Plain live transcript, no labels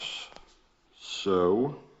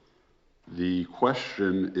So the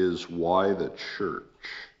question is, why the church?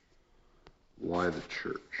 Why the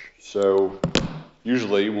church? So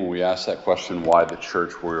usually when we ask that question, why the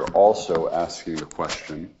church, we're also asking the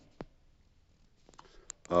question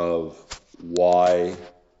of why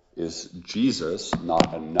is Jesus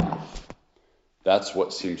not enough? That's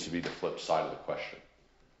what seems to be the flip side of the question.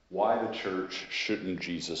 Why the church? Shouldn't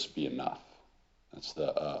Jesus be enough? That's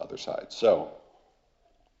the other side. So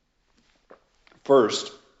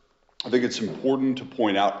first, I think it's important to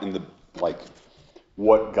point out in the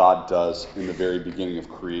what God does in the very beginning of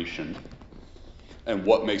creation and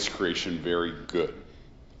what makes creation very good.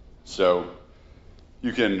 So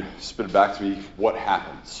you can spit it back to me. What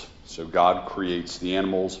happens? So God creates the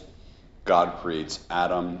animals. God creates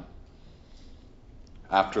Adam.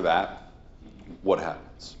 After that, what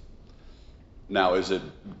happens? Now, is it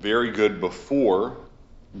very good before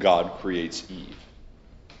God creates Eve?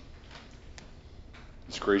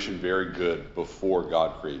 Is creation very good before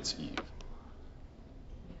God creates Eve?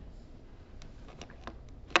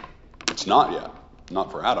 It's not yet.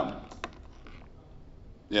 Not for Adam.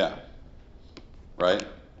 Yeah. Right?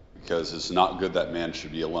 Because it's not good that man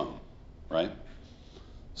should be alone. Right?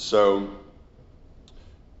 So,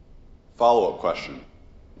 follow-up question.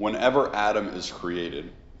 Whenever Adam is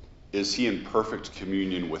created, is he in perfect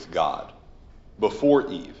communion with God? Before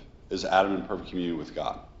Eve, is Adam in perfect communion with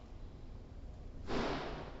God?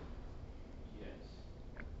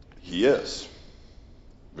 He is.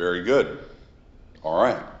 Very good. All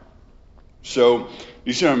right. So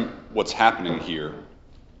you see what's happening here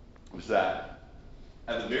is that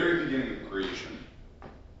at the very beginning of creation,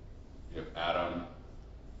 you have Adam,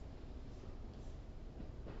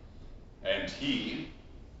 and he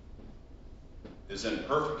is in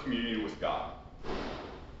perfect communion with God.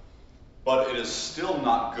 But it is still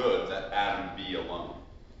not good that Adam be alone.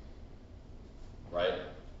 Right?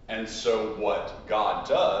 And so what God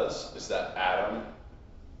does is that Adam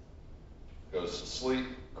goes to sleep,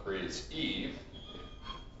 creates Eve,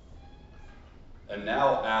 and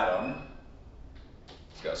now Adam,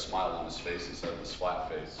 he's got a smile on his face instead of this flat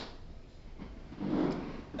face.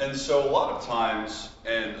 And so a lot of times,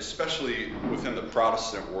 and especially within the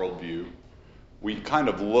Protestant worldview, we kind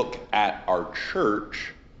of look at our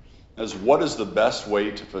church as what is the best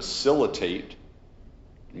way to facilitate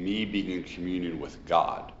me being in communion with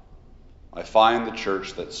God. I find the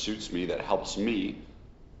church that suits me, that helps me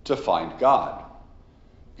to find God.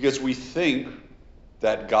 Because we think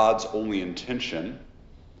that God's only intention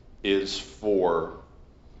is for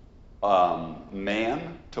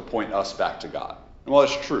man to point us back to God. And well,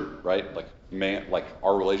 that's true, right? Like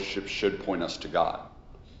our relationship should point us to God.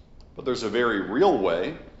 But there's a very real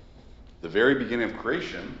way, the very beginning of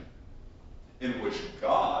creation, in which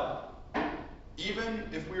God, even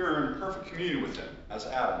if we were in perfect communion with him, as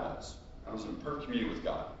Adam was in perfect communion with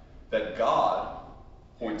God, that God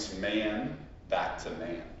points man back to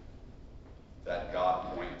man. That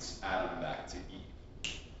God points Adam back to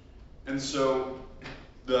Eve. And so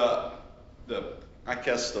the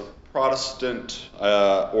Protestant,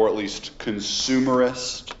 or at least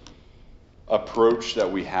consumerist approach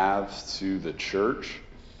that we have to the church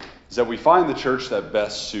is that we find the church that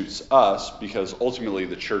best suits us because ultimately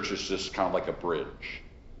the church is just kind of like a bridge.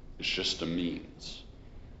 It's just a means.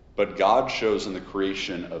 But God shows in the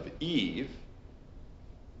creation of Eve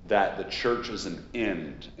that the church is an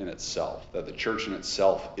end in itself, that the church in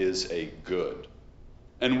itself is a good.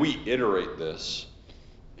 And we iterate this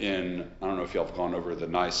in, I don't know if y'all have gone over the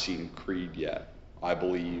Nicene Creed yet. I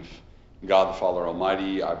believe God the Father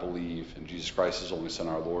Almighty. I believe in Jesus Christ, his only Son,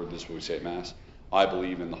 our Lord. This is what we say at Mass. I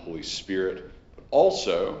believe in the Holy Spirit. But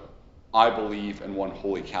also, I believe in one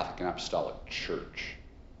holy Catholic and Apostolic Church.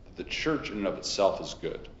 The church in and of itself is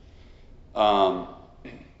good.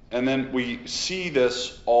 And then we see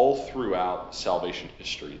this all throughout salvation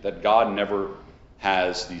history, that God never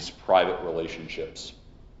has these private relationships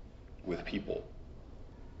with people.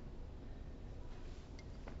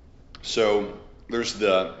 So there's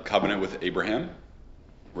the covenant with Abraham,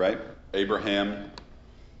 right? Abraham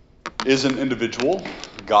is an individual.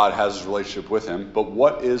 God has a relationship with him. But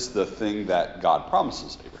what is the thing that God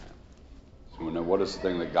promises Abraham? So we know what is the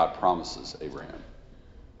thing that God promises Abraham?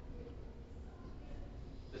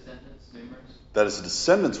 That his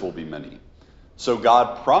descendants will be many. So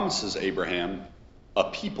God promises Abraham a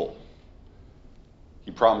people.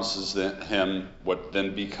 He promises him what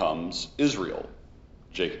then becomes Israel,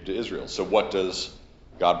 Jacob to Israel. So what does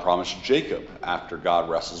God promise Jacob after God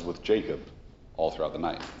wrestles with Jacob all throughout the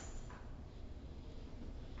night?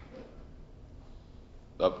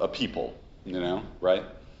 A people, right?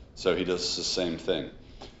 So he does the same thing.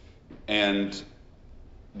 And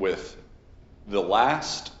with the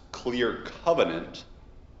last clear covenant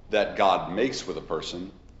that God makes with a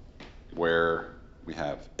person, where we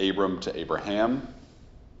have Abram to Abraham,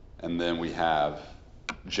 and then we have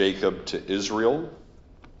Jacob to Israel.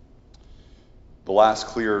 The last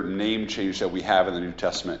clear name change that we have in the New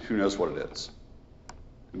Testament, who knows what it is?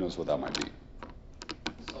 Who knows what that might be?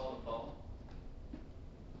 Saul and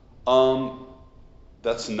Paul?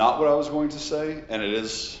 That's not what I was going to say, and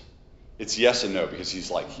it's yes and no, because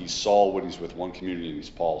he's Saul when he's with one community, and he's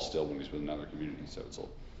Paul still when he's with another community.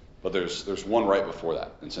 But there's one right before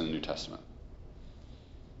that. It's in the New Testament.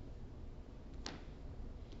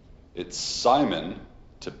 It's Simon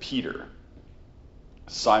to Peter.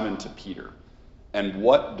 Simon to Peter. And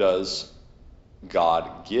what does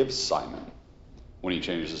God give Simon when he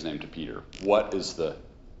changes his name to Peter? What is the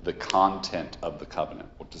content of the covenant?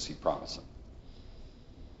 What does he promise him?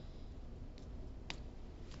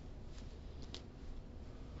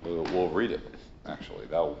 We'll read it, actually.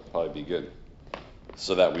 That will probably be good,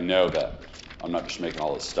 so that we know that I'm not just making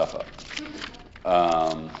all this stuff up.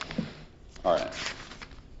 All right.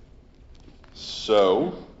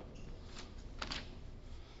 So,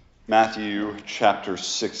 Matthew chapter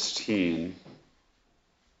 16.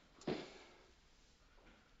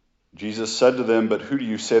 Jesus said to them, "But who do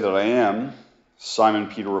you say that I am?" Simon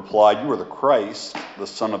Peter replied, "You are the Christ, the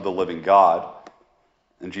Son of the living God."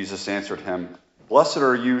 And Jesus answered him, "Blessed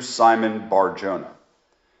are you, Simon Bar-Jonah,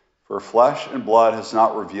 for flesh and blood has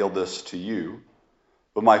not revealed this to you,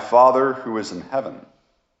 but my Father who is in heaven.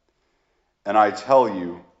 And I tell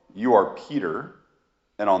you, you are Peter,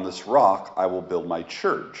 and on this rock I will build my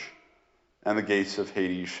church, and the gates of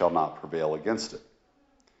Hades shall not prevail against it.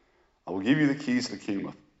 I will give you the keys to the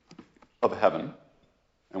kingdom of heaven,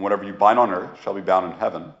 and whatever you bind on earth shall be bound in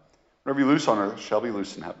heaven. Whatever you loose on earth shall be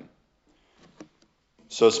loosed in heaven."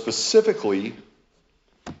 So specifically,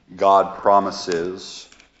 God promises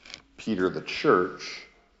Peter the church,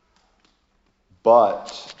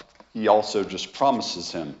 but he also just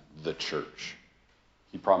promises him the church.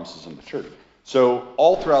 He promises him the church. So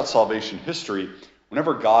all throughout salvation history,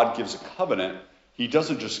 whenever God gives a covenant, he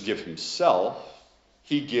doesn't just give himself,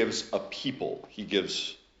 he gives a people. He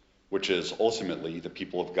gives, which is ultimately the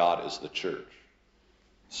people of God is the church.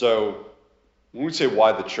 So when we say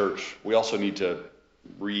why the church, we also need to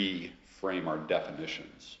reframe our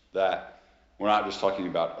definitions. That we're not just talking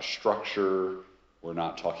about a structure, we're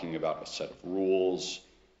not talking about a set of rules.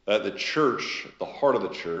 That the church, the heart of the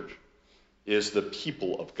church, is the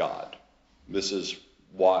people of God. This is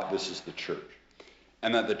the church.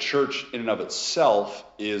 And that the church in and of itself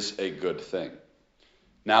is a good thing.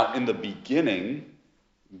 Now, in the beginning,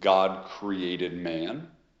 God created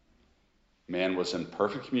man. Man was in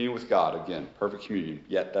perfect communion with God. Again, perfect communion.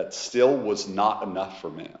 Yet that still was not enough for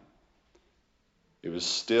man. It was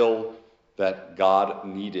still that God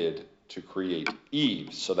needed to create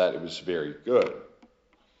Eve so that it was very good.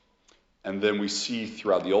 And then we see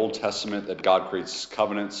throughout the Old Testament that God creates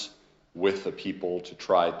covenants with the people to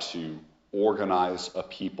try to organize a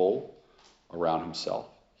people around himself.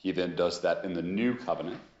 He then does that in the new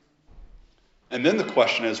covenant. And then the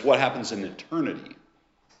question is, what happens in eternity?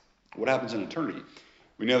 What happens in eternity?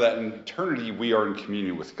 We know that in eternity we are in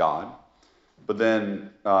communion with God. But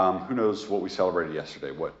then, who knows what we celebrated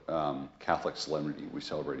yesterday? What Catholic solemnity we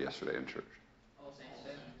celebrated yesterday in church? All Saints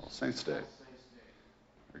Day. All Saints Day.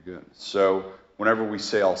 Very good. So, whenever we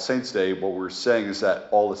say All Saints Day, what we're saying is that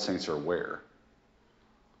all the saints are where?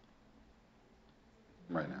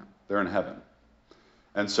 Right now. They're in heaven.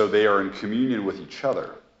 And so they are in communion with each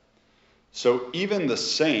other. So even the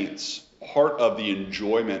saints, part of the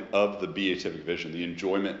enjoyment of the beatific vision, the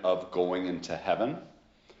enjoyment of going into heaven,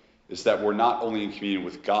 is that we're not only in communion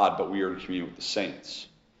with God, but we are in communion with the saints.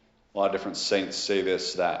 A lot of different saints say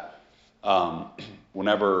this, that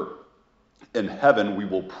whenever in heaven we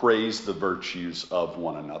will praise the virtues of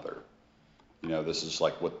one another. You know, this is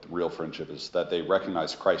like what the real friendship is, that they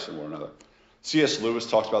recognize Christ in one another. C.S. Lewis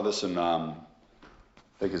talks about this in, I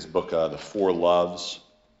think his book, The Four Loves.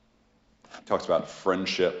 He talks about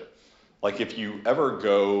friendship. Like if you ever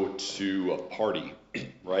go to a party,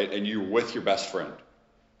 right, and you're with your best friend.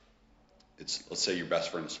 Let's say your best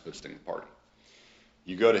friend is hosting the party.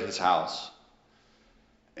 You go to his house,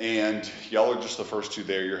 and y'all are just the first two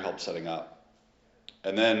there. You're help setting up.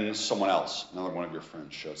 And then someone else, another one of your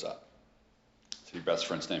friends, shows up. So your best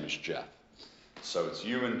friend's name is Jeff. So it's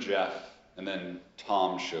you and Jeff, and then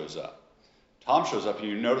Tom shows up. Tom shows up, and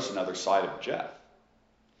you notice another side of Jeff.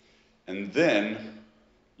 And then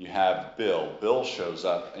you have Bill. Bill shows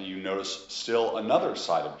up, and you notice still another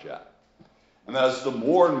side of Jeff. And as the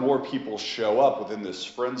more and more people show up within this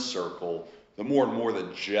friend circle, the more and more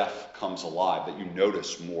that Jeff comes alive, that you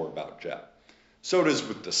notice more about Jeff. So it is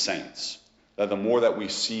with the saints, that the more that we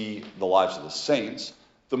see the lives of the saints,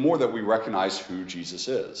 the more that we recognize who Jesus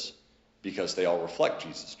is, because they all reflect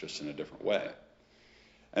Jesus just in a different way.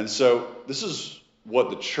 And so this is what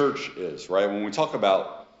the church is, right? When we talk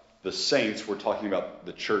about the saints, we're talking about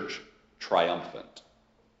the church triumphant.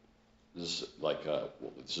 This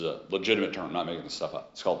is a legitimate term, I'm not making this stuff up.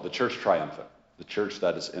 It's called the church triumphant, the church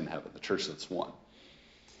that is in heaven, the church that's one.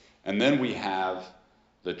 And then we have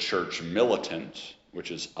the church militant,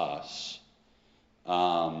 which is us.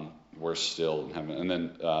 We're still in heaven. And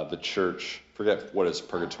then the church, forget what is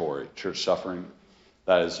purgatory, church suffering,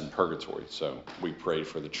 that is in purgatory. So we prayed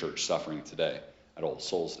for the church suffering today at All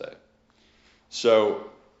Souls Day. So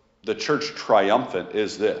the church triumphant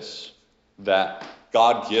is this, that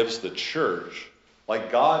God gives the church,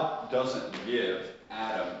 like God doesn't give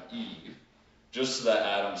Adam Eve just so that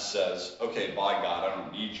Adam says, okay, by God, I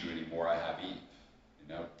don't need you anymore, I have Eve.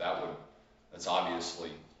 You know, that's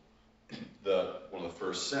obviously one of the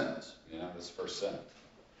first sins, you know, this first sin.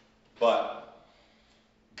 But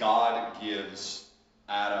God gives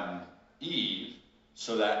Adam Eve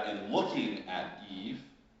so that in looking at Eve,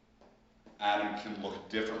 Adam can look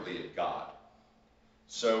differently at God.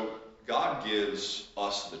 So God gives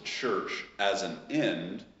us the church as an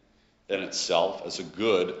end in itself, as a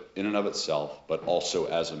good in and of itself, but also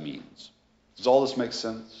as a means. Does all this make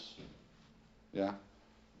sense? Yeah?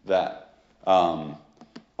 That,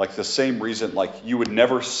 like the same reason, like you would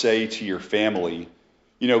never say to your family,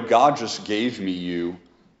 you know, God just gave me you,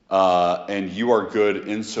 and you are good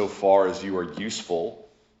insofar as you are useful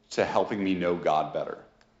to helping me know God better.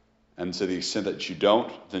 And to the extent that you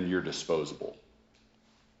don't, then you're disposable.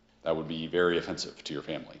 That would be very offensive to your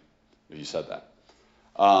family if you said that.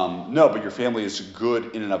 No, but your family is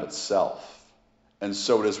good in and of itself. And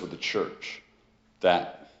so it is with the church,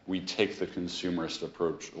 that we take the consumerist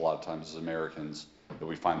approach a lot of times as Americans, that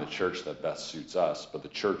we find the church that best suits us, but the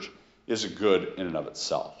church is a good in and of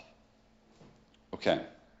itself. Okay.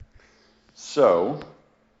 So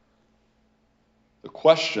the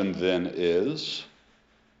question then is,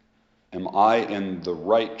 am I in the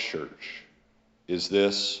right church? Is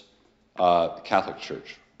this the Catholic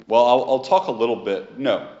Church? Well, I'll talk a little bit.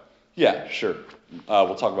 No. Yeah, sure.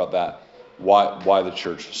 We'll talk about that. Why the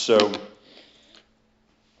church? So,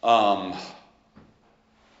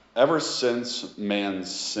 ever since man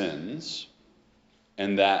sins,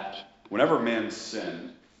 and that whenever man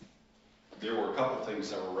sinned, there were a couple things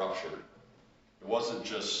that were ruptured. It wasn't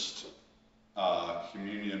just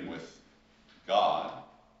communion with God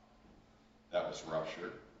that was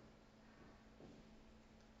ruptured.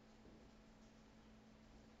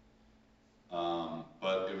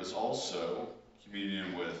 But it was also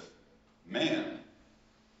communion with man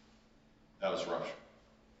that was ruptured,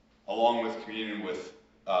 along with communion with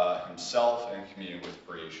himself and communion with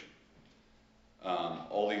creation.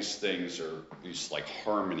 All these things these like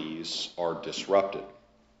harmonies are disrupted.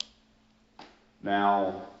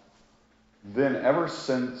 Now, then ever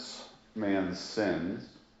since man sins,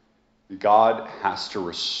 God has to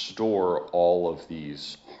restore all of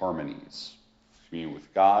these harmonies. Communion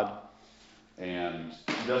with God, and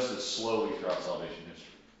he does this slowly throughout salvation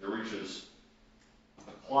history. It reaches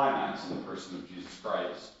a climax in the person of Jesus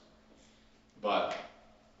Christ. But,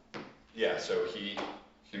 yeah, so he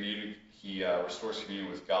restores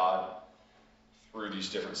communion with God through these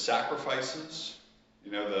different sacrifices.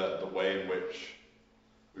 You know, the way in which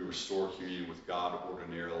we restore communion with God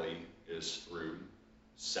ordinarily is through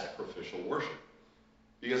sacrificial worship.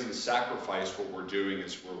 Because in sacrifice, what we're doing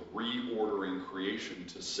is we're reordering creation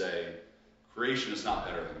to say, creation is not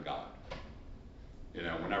better than God. You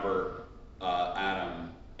know, whenever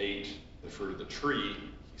Adam ate the fruit of the tree,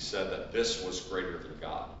 he said that this was greater than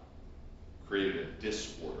God. Created a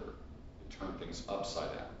disorder and turned things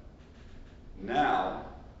upside down. Now,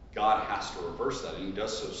 God has to reverse that, and he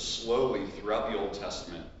does so slowly throughout the Old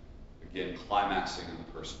Testament, again, climaxing in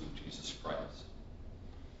the person of Jesus Christ.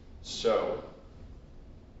 So,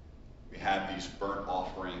 we have these burnt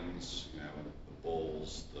offerings, you know, the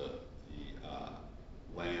bulls, the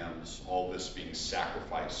lambs, all this being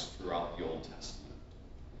sacrificed throughout the Old Testament.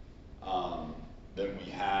 Then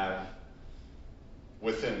we have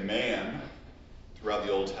within man, throughout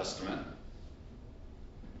the Old Testament,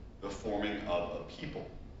 the forming of a people.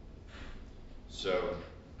 So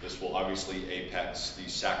this will obviously apex,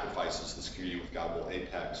 these sacrifices, this communion with God will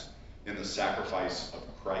apex in the sacrifice of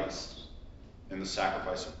Christ. In the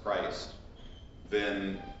sacrifice of Christ,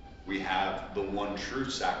 then we have the one true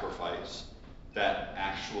sacrifice that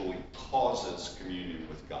actually causes communion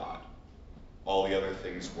with God. All the other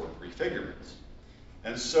things were prefigurements.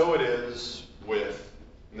 And so it is with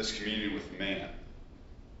in this community with man,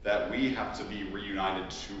 that we have to be reunited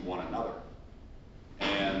to one another.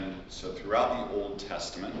 And so throughout the Old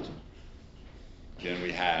Testament, again,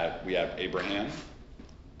 we have Abraham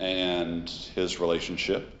and his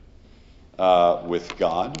relationship with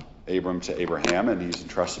God, Abram to Abraham, and he's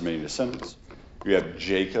entrusted many descendants. We have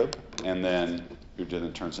Jacob, and then who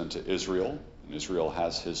then turns into Israel, and Israel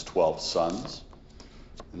has his 12 sons.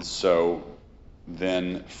 And so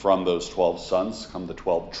then from those 12 sons come the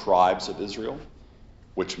 12 tribes of Israel,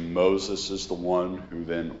 which Moses is the one who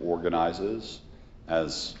then organizes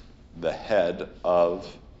as the head of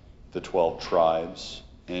the 12 tribes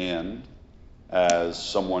and as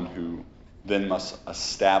someone who then must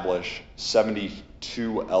establish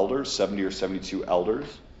 72 elders, 70 or 72 elders,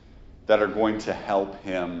 that are going to help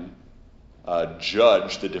him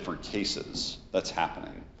judge the different cases that's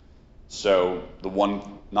happening. So the one,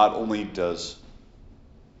 not only does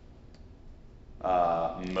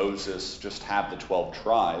Moses just have the 12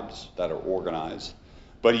 tribes that are organized,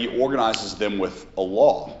 but he organizes them with a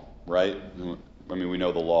law, right? I mean, we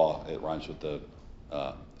know the law. It rhymes with the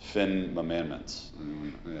Fin Commandments.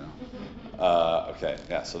 Okay,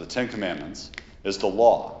 yeah, so the Ten Commandments is the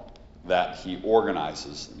law that he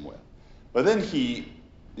organizes them with. But then he's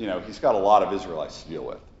got a lot of Israelites to deal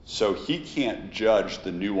with. So he can't judge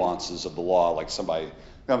the nuances of the law like somebody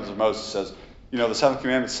comes to Moses and says, the seventh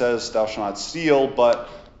commandment says thou shalt not steal, but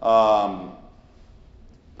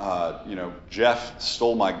Jeff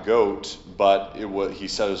stole my goat, but he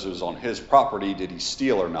says it was on his property. Did he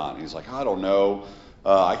steal or not? And he's like, I don't know.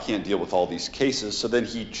 I can't deal with all these cases. So then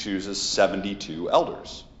he chooses 72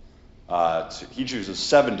 elders. He chooses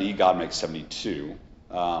 70. God makes 72.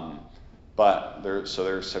 But there are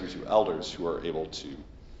 72 elders who are able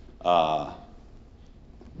to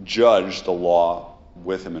judge the law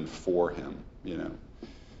with him and for him.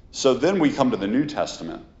 So then we come to the New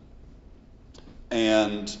Testament,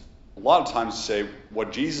 and a lot of times say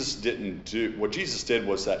what Jesus did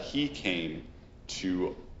was that he came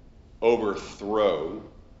to overthrow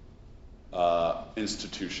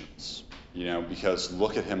institutions, because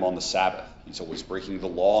look at him on the Sabbath. He's always breaking the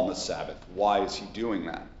law on the Sabbath. Why is he doing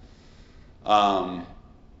that? And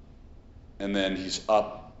then he's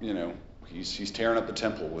up, he's tearing up the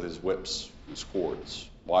temple with his whips, his cords.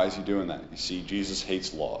 Why is he doing that? You see, Jesus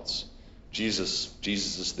hates laws. Jesus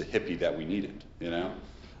is the hippie that we needed,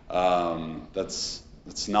 That's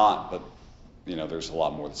not, but, there's a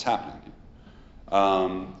lot more that's happening.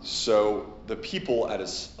 So the people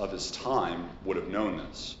of his time would have known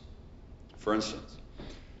this. For instance,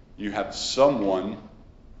 you have someone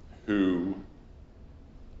who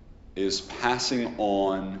is passing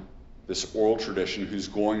on this oral tradition, who's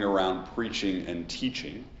going around preaching and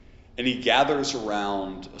teaching, and he gathers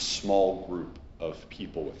around a small group of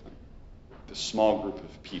people with him. This small group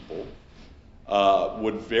of people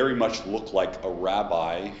would very much look like a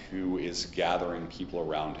rabbi who is gathering people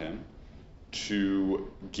around him to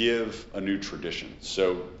give a new tradition.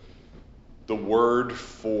 So the word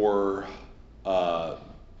for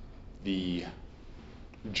the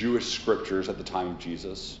Jewish scriptures at the time of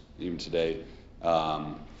Jesus, even today,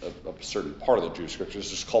 a certain part of the Jewish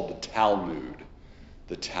scriptures is called the Talmud.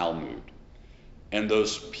 The Talmud. And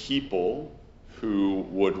those people who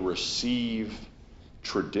would receive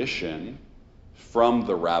tradition from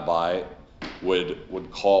the rabbi were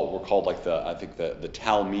called like the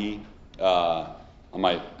Talmi. I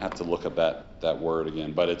might have to look up that word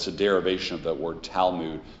again, but it's a derivation of that word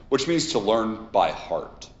Talmud, which means to learn by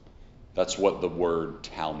heart. That's what the word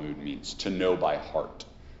Talmud means, to know by heart.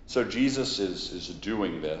 So Jesus is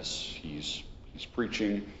doing this. He's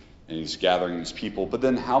preaching and he's gathering these people. But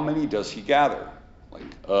then how many does he gather? Like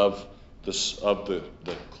of the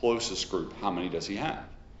closest group, how many does he have?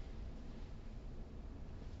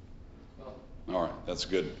 12. All right, that's a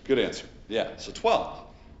good answer. Yeah, so 12.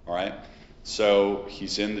 All right. So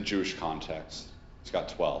he's in the Jewish context. He's got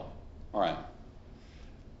 12. All right.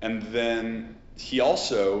 And then he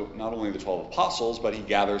also, not only the 12 apostles, but he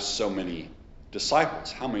gathers so many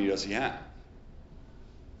disciples. How many does he have?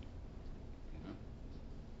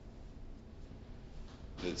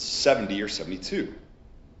 It's 70 or 72.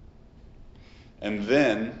 And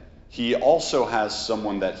then he also has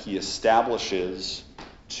someone that he establishes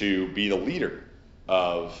to be the leader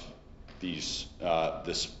of this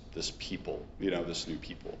people, this new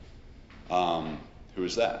people. Who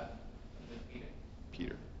is that?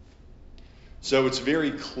 Peter. So it's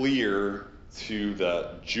very clear to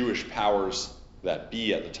the Jewish powers that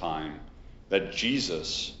be at the time that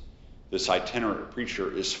Jesus, this itinerant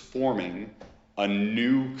preacher, is forming a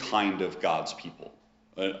new kind of God's people,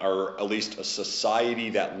 or at least a society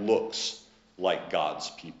that looks like God's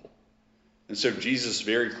people. And so Jesus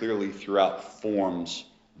very clearly throughout forms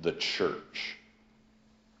the church.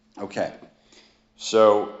 Okay,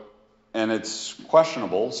 so, and it's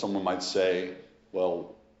questionable. Someone might say,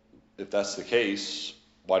 well, if that's the case,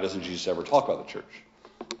 why doesn't Jesus ever talk about the church?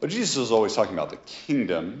 But Jesus is always talking about the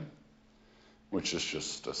kingdom, which is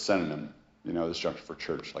just a synonym, this juncture for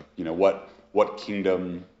church. Like, what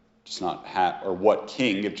kingdom does not have, or what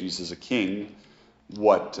king, if Jesus is a king,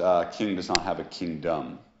 what king does not have a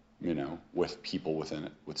kingdom, with people within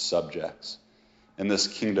it, with subjects. And this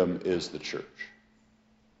kingdom is the church.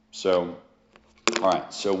 So, all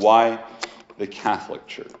right, so why the Catholic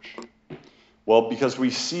Church? Well, because we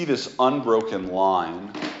see this unbroken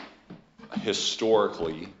line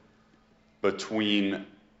historically between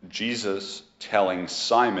Jesus telling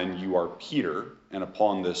Simon, you are Peter, and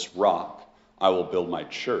upon this rock I will build my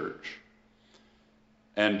church.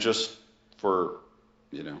 And just for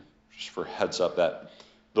heads up, that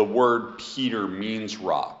the word Peter means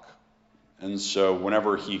rock. And so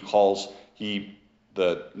whenever he calls, the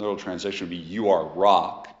literal translation would be, you are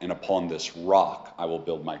rock, and upon this rock I will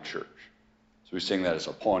build my church. So he's saying that is,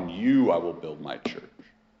 upon you I will build my church.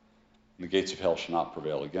 And the gates of hell shall not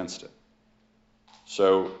prevail against it.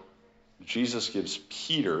 So Jesus gives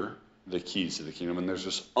Peter the keys to the kingdom, and there's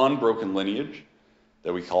this unbroken lineage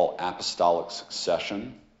that we call apostolic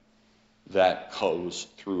succession that goes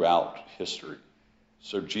throughout history.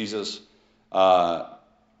 So Jesus,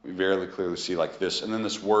 we very clearly see like this, and then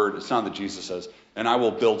this word, it's not that Jesus says, and I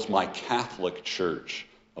will build my Catholic church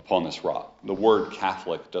upon this rock. The word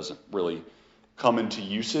Catholic doesn't really come into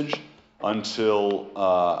usage until,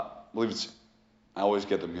 I always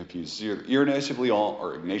get them confused. It's either Irenaeus of Lyon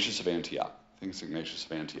or Ignatius of Antioch. I think it's Ignatius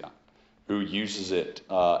of Antioch, who uses it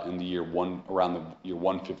around the year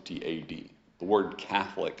 150 AD. The word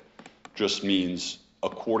Catholic just means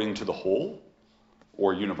according to the whole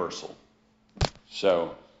or universal.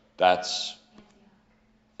 So that's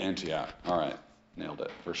Antioch. All right, nailed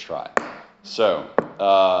it, first try. So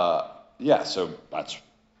so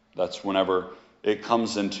that's whenever it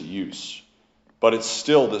comes into use. But it's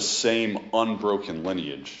still the same unbroken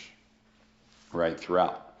lineage, right,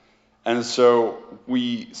 throughout. And so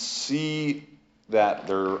we see that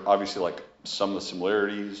there are obviously like some of the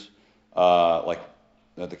similarities, like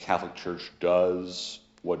that the Catholic Church does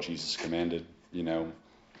what Jesus commanded,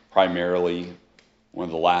 primarily one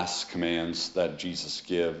of the last commands that Jesus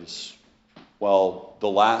gives. Well, the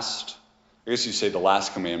last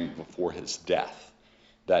commandment before his death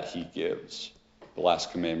that he gives. The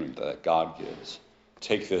last commandment that God gives.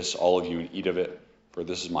 Take this, all of you, and eat of it, for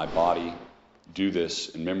this is my body. Do this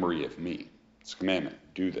in memory of me. It's a commandment.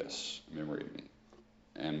 Do this in memory of me.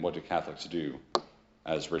 And what do Catholics do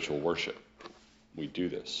as ritual worship? We do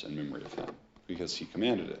this in memory of him because he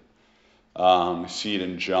commanded it. We see it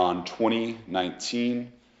in John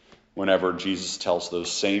 20:19, whenever Jesus tells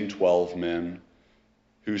those same 12 men,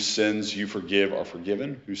 whose sins you forgive are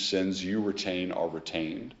forgiven, whose sins you retain are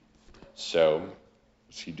retained. So,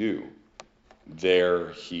 what does he do? There,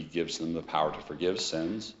 he gives them the power to forgive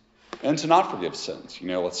sins and to not forgive sins.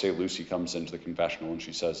 Let's say Lucy comes into the confessional and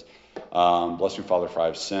she says, bless me, Father, for I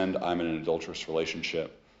have sinned. I'm in an adulterous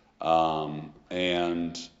relationship.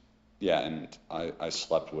 And I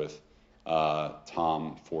slept with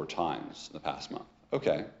Tom 4 times in the past month.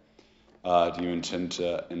 Okay. Do you intend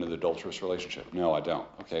to end an adulterous relationship? No, I don't.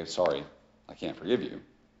 Okay, sorry. I can't forgive you,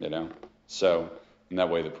 So, in that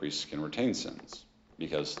way, the priest can retain sins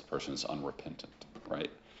because the person is unrepentant, right?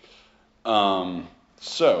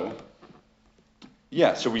 So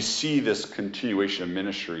we see this continuation of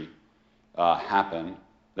ministry happen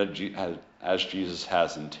as Jesus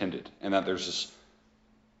has intended, and that there's this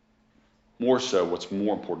more so, what's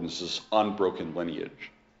more important is this unbroken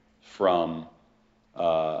lineage from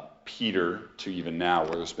Peter to even now,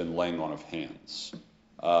 where there's been laying on of hands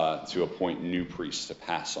to appoint new priests to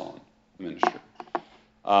pass on ministry.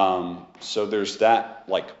 So there's that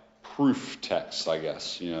like proof text, I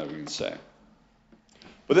guess, that we can say.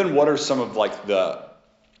 But then what are some of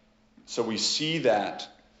so we see that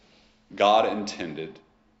God intended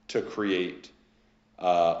to create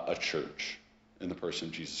a church in the person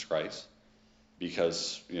of Jesus Christ,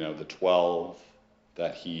 because, the 12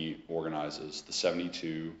 that he organizes, the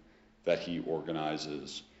 72 that he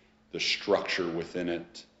organizes, the structure within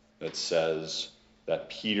it that says that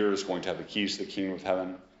Peter is going to have the keys to the kingdom of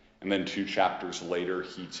heaven. And then 2 chapters later,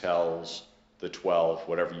 he tells the 12,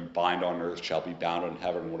 whatever you bind on earth shall be bound in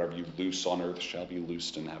heaven, whatever you loose on earth shall be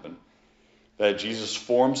loosed in heaven. That Jesus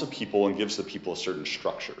forms a people and gives the people a certain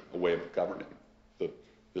structure, a way of governing.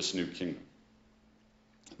 this new kingdom.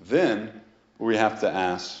 Then we have to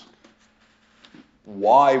ask,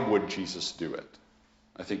 why would Jesus do it?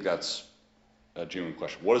 I think that's a genuine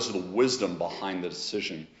question. What is the wisdom behind the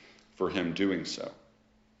decision for him doing so?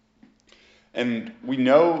 And we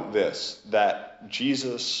know this, that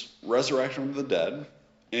Jesus resurrected from the dead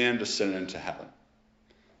and ascended into heaven.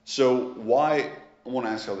 So I want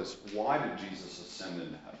to ask you all this, why did Jesus ascend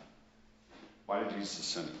into heaven? Why did Jesus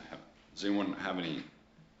ascend into heaven? Does anyone have any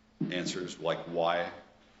answers, like why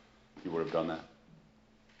he would have done that?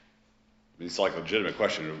 I mean, it's like a legitimate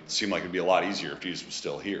question. It would seem like it'd be a lot easier if Jesus was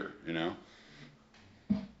still here, you know?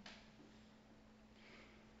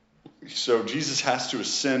 So Jesus has to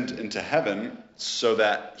ascend into heaven so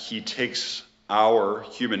that he takes our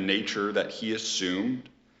human nature that he assumed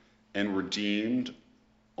and redeemed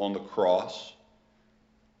on the cross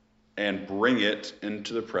and bring it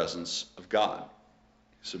into the presence of God.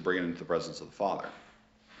 So bring it into the presence of the Father.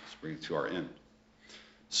 Let's bring it to our end.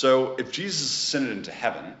 So if Jesus ascended into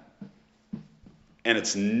heaven, and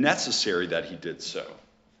it's necessary that he did so,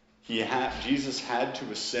 Jesus had to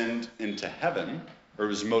ascend into heaven, or it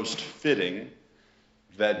was most fitting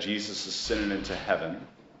that Jesus ascended into heaven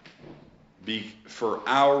for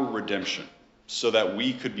our redemption, so that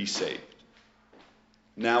we could be saved.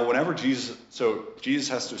 Now, Jesus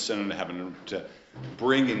has to ascend into heaven to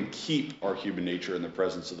bring and keep our human nature in the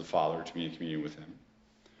presence of the Father, to be in communion with him.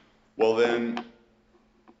 Well then,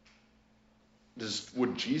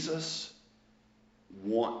 would Jesus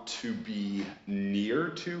want to be near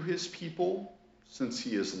to his people since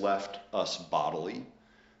he has left us bodily?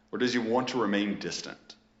 Or does he want to remain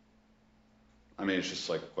distant? I mean, it's just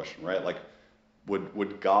like a question, right? Like,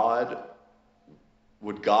 would God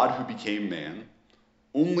who became man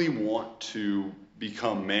only want to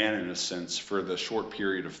become man in a sense for the short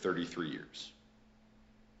period of 33 years?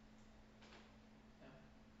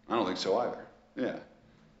 I don't think so either. Yeah.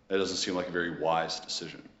 That doesn't seem like a very wise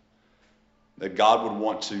decision. That God would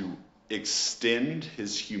want to extend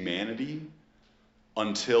his humanity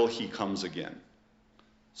until he comes again.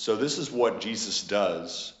 So this is what Jesus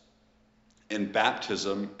does in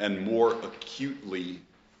baptism and more acutely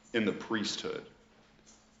in the priesthood,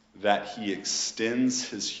 that he extends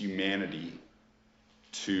his humanity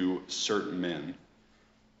to certain men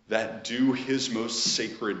that do his most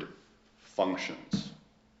sacred functions.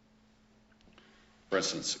 For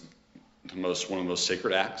instance, one of the most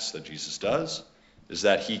sacred acts that Jesus does is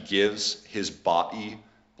that he gives his body,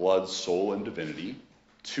 blood, soul, and divinity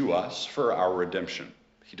to us for our redemption.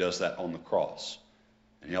 He does that on the cross.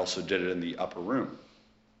 And he also did it in the upper room.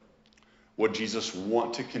 Would Jesus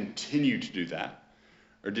want to continue to do that?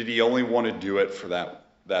 Or did he only want to do it for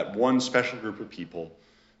that one special group of people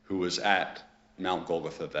who was at Mount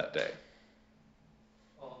Golgotha that day?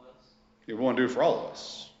 All of us. He would want to do it for all of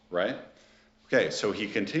us, right? Okay, so he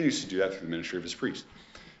continues to do that through the ministry of his priest.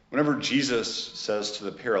 Whenever Jesus says to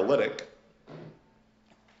the paralytic,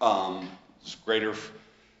 it's greater,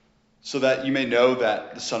 so that you may know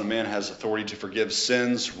that the Son of Man has authority to forgive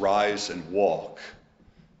sins, rise and walk.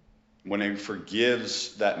 When he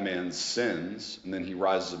forgives that man's sins, and then he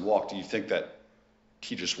rises and walks, do you think that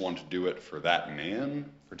he just wanted to do it for that man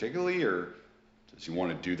particularly, or does he want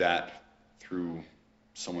to do that through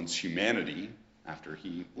someone's humanity after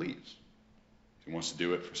he leaves? He wants to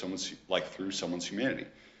do it for through someone's humanity. I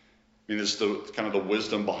mean, this is the kind of the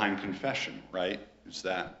wisdom behind confession, right? Is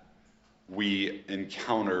that we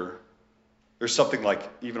encounter, there's something like,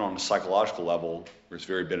 even on a psychological level, where it's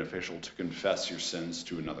very beneficial to confess your sins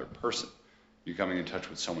to another person. You're coming in touch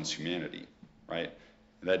with someone's humanity, right?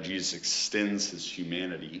 And that Jesus extends his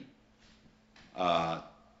humanity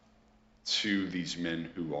to these men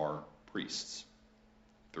who are priests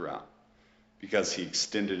throughout. Because he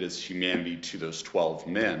extended his humanity to those 12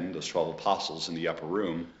 men, those 12 apostles in the upper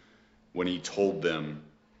room, when he told them,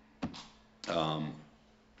 to,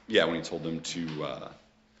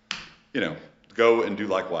 go and do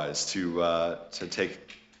likewise, to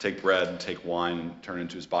take bread and take wine and turn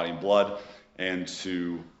into his body and blood, and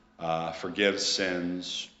to forgive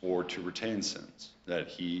sins or to retain sins. That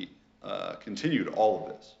he continued all of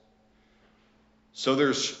this. So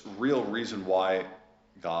there's real reason why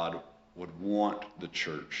God would want the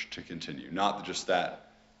church to continue. Not just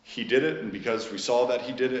that he did it, and because we saw that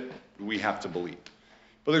he did it, we have to believe.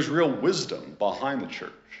 But there's real wisdom behind the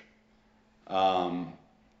church. And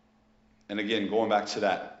again, going back to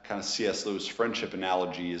that kind of C.S. Lewis friendship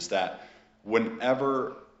analogy, is that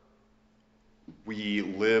whenever we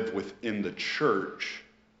live within the church,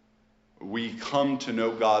 we come to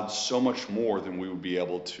know God so much more than we would be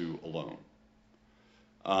able to alone.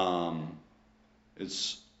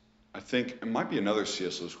 I think it might be another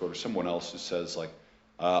C.S. Lewis quote or someone else who says like,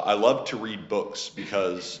 I love to read books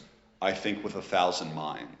because I think with 1,000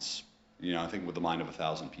 minds. I think with the mind of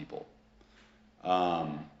 1,000 people.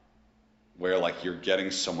 Where like you're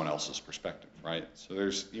getting someone else's perspective, right? So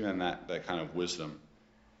there's even that kind of wisdom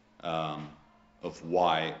of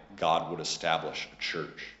why God would establish a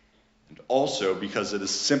church. And also because it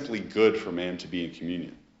is simply good for man to be in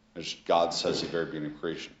communion. As God says at the very beginning of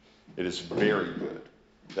creation. It is very good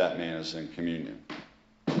that man is in communion.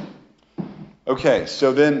 Okay,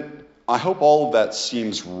 so then I hope all of that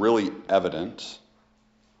seems really evident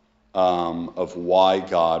of why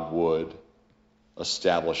God would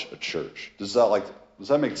establish a church. Does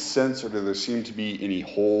that make sense, or do there seem to be any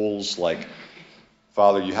holes like,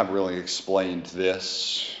 Father, you haven't really explained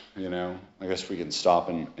this, I guess we can stop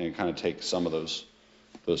and kind of take some of those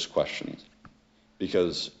questions.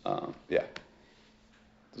 Because,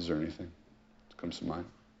 is there anything that comes to mind?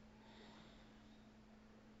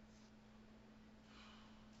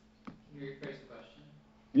 Can you rephrase the question?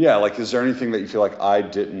 Yeah, like, is there anything that you feel like I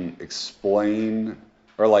didn't explain,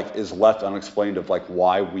 or like is left unexplained of like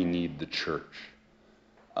why we need the church,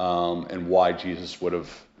 and why Jesus would have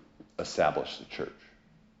established the church?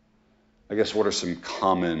 I guess what are some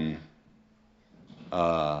common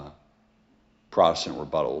Protestant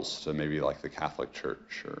rebuttals to maybe like the Catholic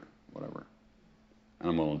Church or whatever? And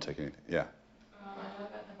I'm willing to take anything. Yeah. I know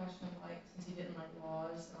about the question of like, since he didn't like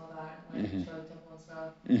laws and all that, and like show the temple and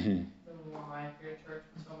stuff, Mm-hmm. then why create a church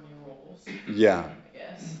with so many rules? Yeah. I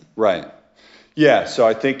guess. Right. Yeah. So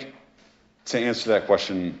I think to answer that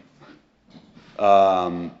question,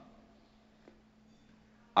 I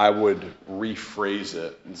would rephrase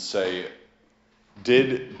it and say,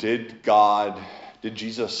 did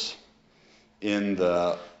Jesus in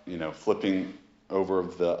the flipping over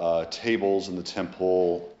of the tables in the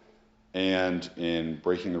temple and in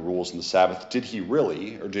breaking the rules in the Sabbath, did he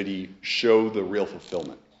really, or did he show the real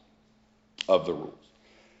fulfillment of the rules?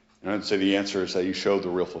 And I'd say the answer is that he showed the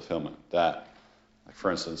real fulfillment. That, like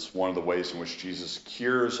for instance, one of the ways in which Jesus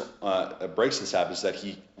breaks the Sabbath is that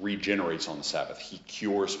he regenerates on the Sabbath. He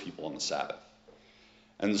cures people on the Sabbath.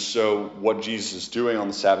 And so what Jesus is doing on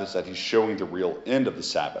the Sabbath is that he's showing the real end of the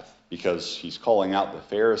Sabbath, because he's calling out the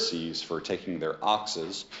Pharisees for taking their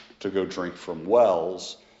oxes to go drink from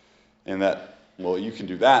wells, and that, well, you can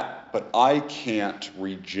do that, but I can't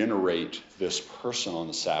regenerate this person on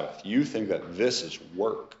the Sabbath. You think that this is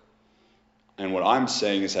work. And what I'm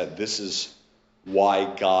saying is that this is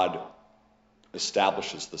why God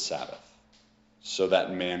establishes the Sabbath, so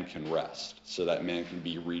that man can rest, so that man can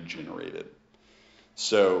be regenerated.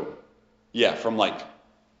 So, yeah, from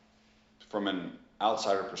an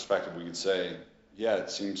outsider perspective, we could say, yeah, it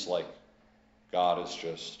seems like God is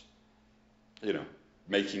just,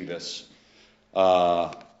 making this,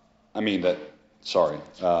 that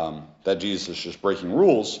Jesus is just breaking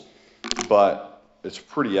rules, but it's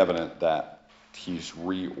pretty evident that he's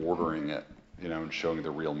reordering it, and showing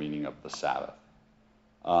the real meaning of the Sabbath.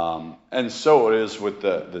 And so it is with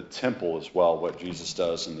the temple as well. What Jesus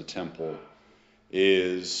does in the temple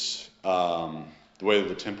is, the way that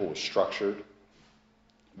the temple was structured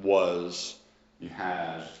was you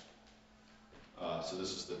had, so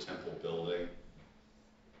this is the temple building.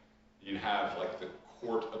 You have like the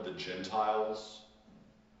court of the Gentiles.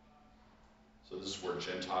 So this is where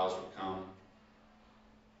Gentiles would come.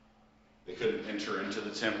 They couldn't enter into the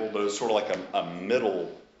temple, but it was sort of like a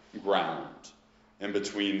middle ground in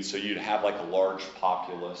between. So you'd have like a large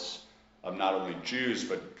populace of not only Jews,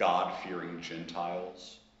 but God-fearing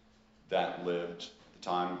Gentiles that lived at the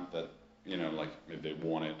time that, like maybe they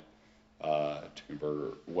wanted to convert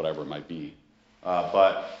or whatever it might be.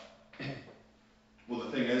 But the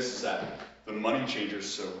thing is that the money changers,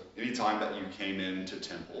 so anytime that you came into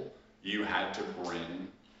temple, you went to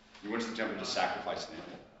the temple to sacrifice an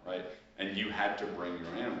animal, right? And you had to bring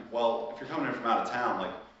your animal. Well, if you're coming in from out of town,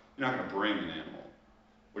 like, you're not going to bring an animal.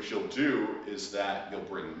 What you'll do is that you'll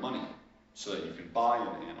bring money so that you can buy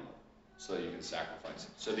an animal, so that you can sacrifice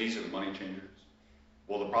it. So these are the money changers.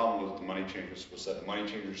 Well, the problem with the money changers was that the money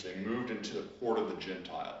changers, they moved into the court of the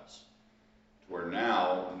Gentiles, to where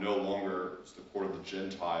now no longer is the court of the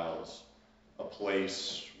Gentiles a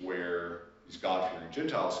place where these God-fearing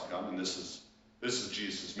Gentiles can come, and this is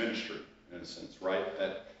Jesus' ministry in a sense, right?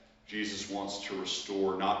 That Jesus wants to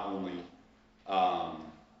restore not only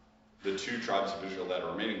the 2 tribes of Israel that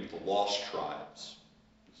are remaining, but the lost tribes.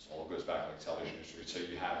 This all goes back like salvation history. So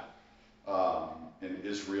you have in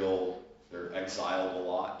Israel, they're exiled a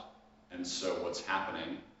lot, and so what's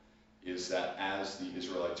happening is that as the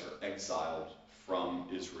Israelites are exiled from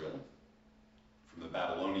Israel, from the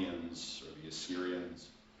Babylonians or the Assyrians,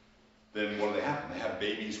 then what do they have? They have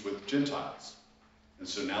babies with Gentiles. And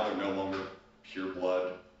so now they're no longer pure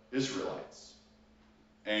blood Israelites.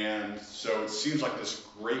 And so it seems like this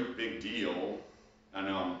great big deal. I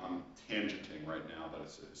know I'm tangenting right now, but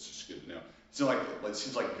it's just good to know. It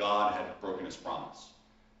seems like God had broken his promise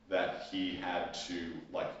that he had to,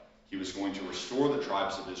 he was going to restore the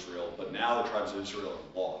tribes of Israel, but now the tribes of Israel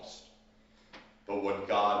are lost. But what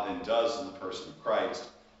God then does in the person of Christ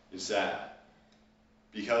is that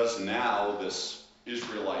because now this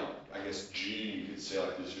Israelite, I guess gene, you could say,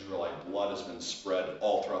 this Israelite blood has been spread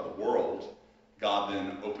all throughout the world, God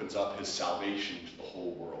then opens up his salvation to the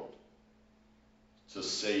whole world to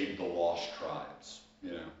save the lost tribes.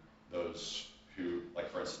 Those who,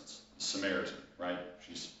 for instance, the Samaritan, right?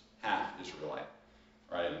 She's half Israelite,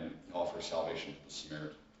 right? And offers salvation to the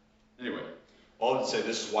Samaritan. Anyway, all to say,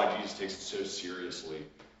 this is why Jesus takes it so seriously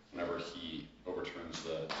whenever he overturns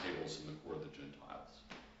the tables in the court of the Gentiles.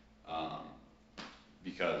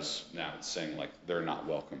 Because now it's saying, they're not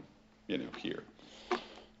welcome, here.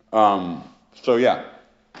 So, yeah.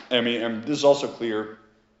 And this is also clear,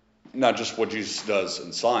 not just what Jesus does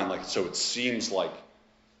in sign, so it seems like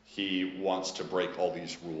he wants to break all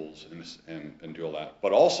these rules and do all that.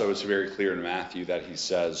 But also it's very clear in Matthew that he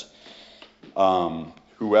says,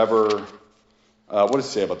 whoever, what does it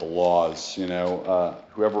say about the laws?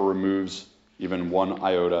 Whoever removes even one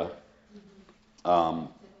iota.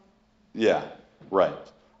 Yeah, right.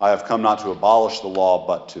 I have come not to abolish the law,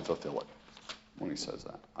 but to fulfill it. When he says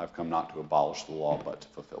that. I've come not to abolish the law, but to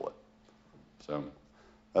fulfill it. So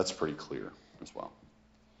that's pretty clear as well.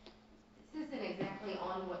 This isn't exactly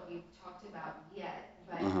on what you've talked about yet,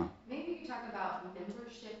 but maybe you talk about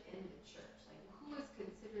membership in the church. Who is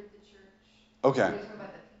considered the church? Okay. You talk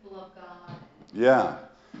about the people of God. Yeah.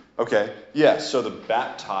 Okay. Yeah, so the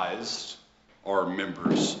baptized are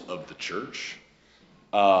members of the church.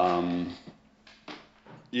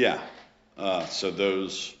 Yeah. So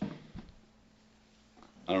those,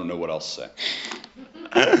 I don't know what else to say.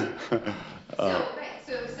 But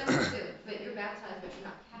you're baptized, but you're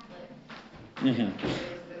not Catholic.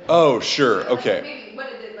 Oh, sure. So Okay. maybe what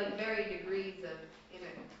is it, varying degrees of,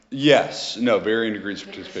 Yes. No, varying degrees of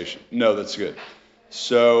participation. No, that's good.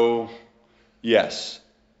 So, yes,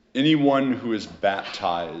 anyone who is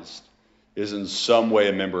baptized is in some way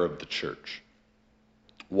a member of the church.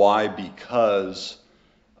 Why? Because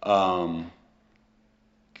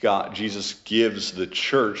Jesus gives the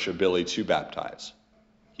church ability to baptize.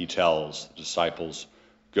 He tells the disciples,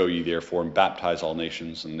 "Go ye therefore and baptize all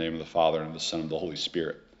nations in the name of the Father and of the Son and of the Holy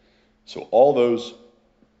Spirit." So all those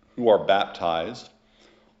who are baptized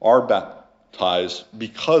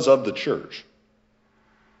because of the church,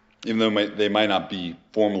 even though they might not be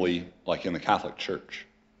formally in the Catholic Church.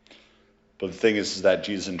 But the thing is that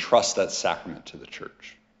Jesus entrusts that sacrament to the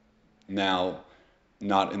church. Now,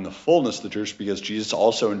 not in the fullness of the church, because Jesus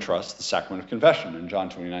also entrusts the sacrament of confession in John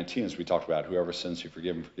 20:19, as we talked about. Whoever sins you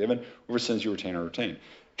forgive, forgiven. Whoever sins you retain are retained.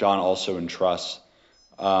 John also entrusts,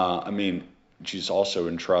 Jesus also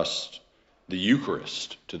entrusts the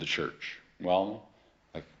Eucharist to the church. Well,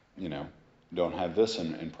 don't have this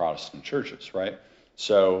in Protestant churches, right?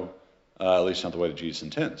 So, at least not the way that Jesus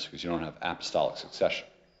intends, because you don't have apostolic succession.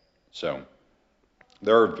 So,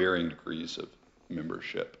 there are varying degrees of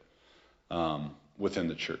membership within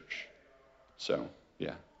the church. So,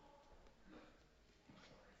 yeah.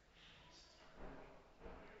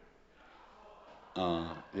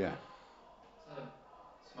 Yeah. It's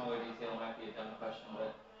a smaller detail, might be a dumb question,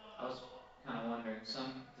 but I was kind of wondering,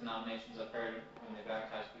 some denominations I've heard when they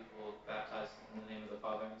baptize people, baptize in the name of the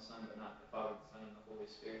Father and the Son, but not the Father, the Son, and the Holy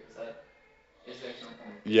Spirit. Is there some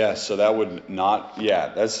form of... Yeah, so that would not,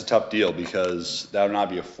 that's a tough deal, because that would not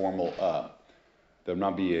be a formal, that would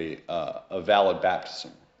not be a valid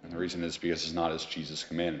baptism. And the reason is because it's not as Jesus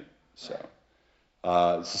commanded. So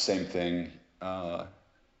it's the same thing. It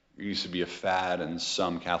used to be a fad in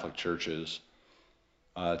some Catholic churches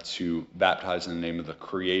to baptize in the name of the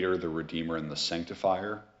Creator, the Redeemer, and the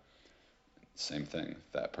Sanctifier. Same thing.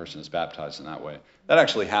 That person is baptized in that way. That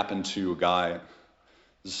actually happened to a guy.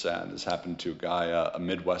 This is sad. This happened to a guy, a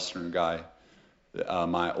Midwestern guy.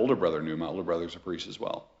 My older brother knew. My older brother's a priest as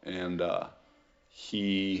well. And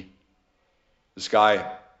this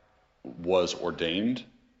guy was ordained.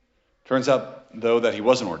 Turns out, though, that he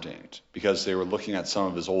wasn't ordained, because they were looking at some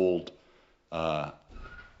of his old,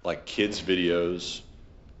 kids' videos,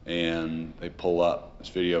 and they pull up this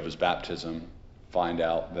video of his baptism, find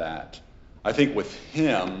out that, I think with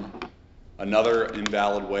him, another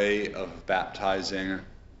invalid way of baptizing,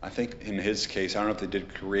 I think in his case, I don't know if they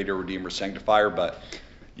did Creator, Redeemer, Sanctifier, but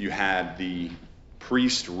you had the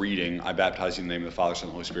priest reading, "I baptize you in the name of the Father, Son,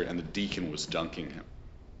 and Holy Spirit," and the deacon was dunking him.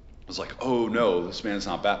 I was like, oh no, this man's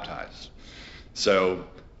not baptized. So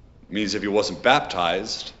it means if he wasn't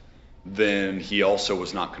baptized, then he also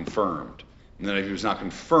was not confirmed. And then if he was not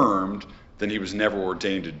confirmed, then he was never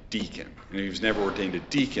ordained a deacon. And if he was never ordained a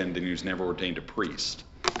deacon, then he was never ordained a priest.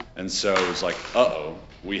 And so it was like,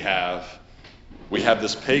 we have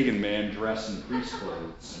this pagan man dressed in priest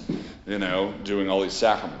clothes, doing all these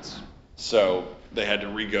sacraments. So they had to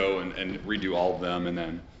re-go and redo all of them, and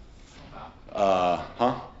then,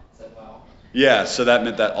 Yeah, so that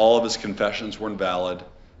meant that all of his confessions were invalid.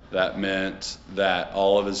 That meant that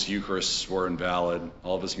all of his Eucharists were invalid,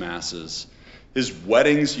 all of his Masses. His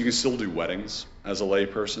weddings, you can still do weddings as a lay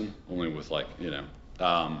person, only with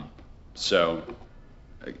so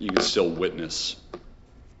you can still witness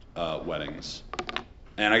weddings.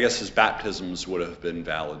 And I guess his baptisms would have been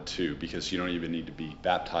valid too, because you don't even need to be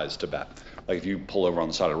baptized to baptize. Like if you pull over on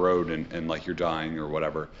the side of the road and like you're dying or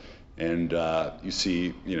whatever, and you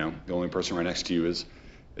see, the only person right next to you is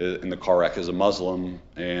in the car wreck is a Muslim,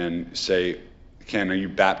 and say, can you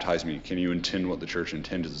baptize me? Can you intend what the church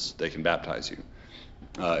intends? They can baptize you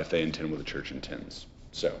if they intend what the church intends.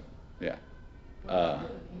 So, yeah. What do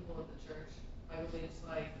the people of the church, I believe it's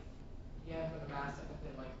like, you haven't been to Mass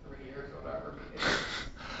within 3 years or whatever.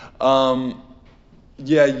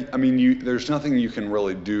 Yeah, I mean, there's nothing you can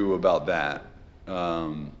really do about that.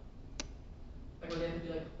 Would they have to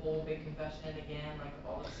do like a full big confession again, like of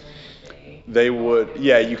all the sins they would,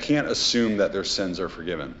 yeah, you can't assume that their sins are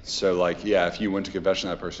forgiven. So like, yeah, if you went to confession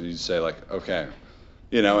to that person, you'd say like, okay,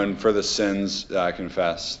 and for the sins that I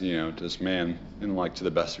confess, to this man, and like to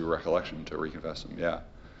the best of your recollection, to reconfess them. Yeah.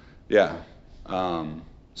 Yeah.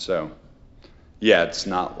 So, yeah, it's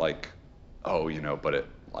not like, but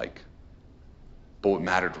what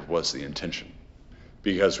mattered was the intention.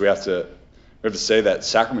 Because we have to say that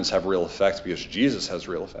sacraments have real effect because Jesus has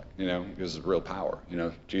real effect, because of real power.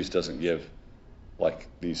 Jesus doesn't give like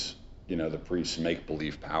these, the priests make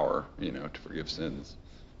believe power, to forgive sins.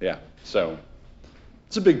 Yeah. So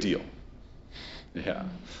it's a big deal. Yeah.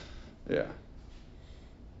 Yeah.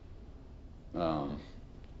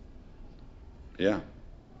 Yeah.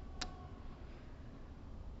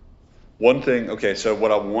 One thing, okay, so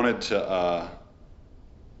what I wanted to,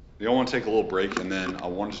 I want to take a little break, and then I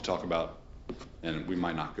wanted to talk about, and we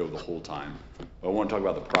might not go the whole time, but I want to talk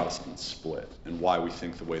about the Protestant split and why we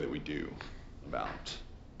think the way that we do about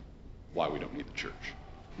why we don't need the church.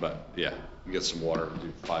 But yeah, we get some water,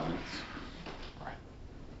 do 5 minutes. All right.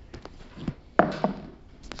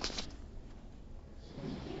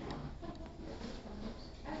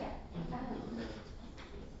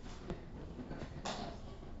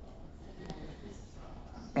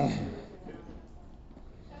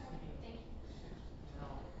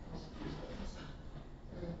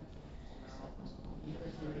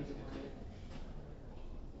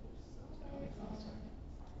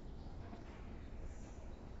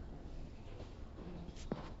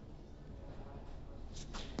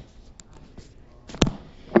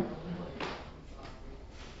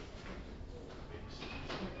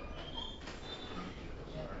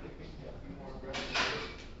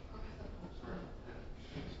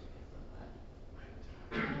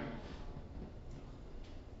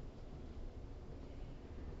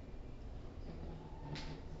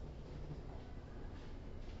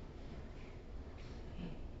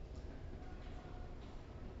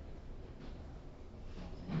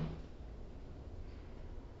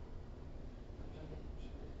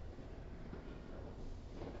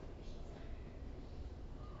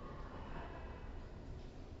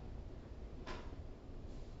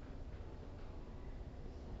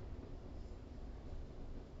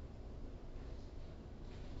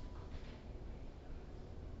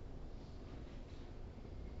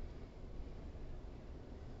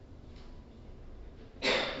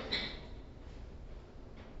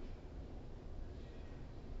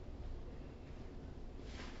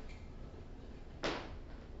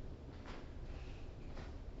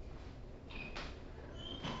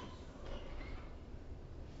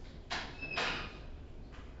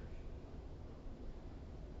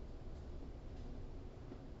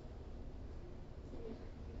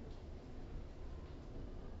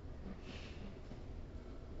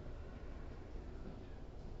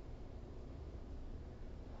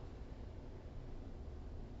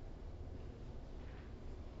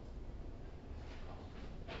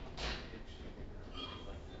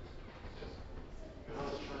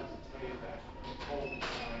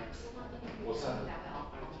 What's that?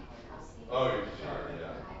 Oh, you're tired,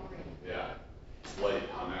 yeah. Yeah. It's late,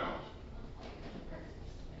 I know.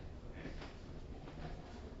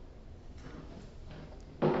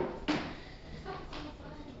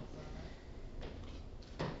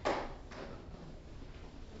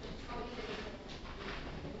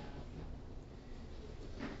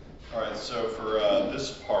 so for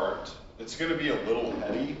this part, it's going to be a little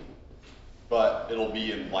heady, but it'll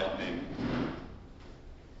be enlightening.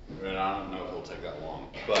 And I don't know if it'll take that long,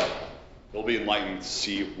 but it'll be enlightening to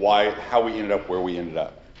see how we ended up where we ended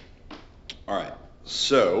up. All right,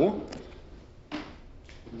 so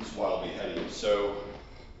this is why it'll be heady. So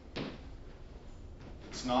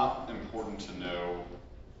it's not important to know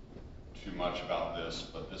too much about this,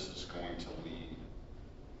 but this is going to lead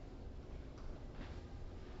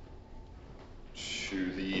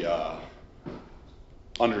to the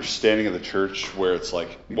understanding of the church where it's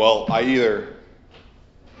like, well, I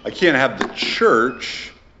can't have the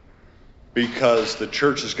church because the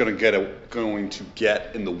church is going to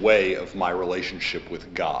get in the way of my relationship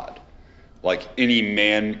with God. Like any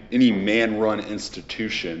man-run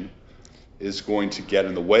institution is going to get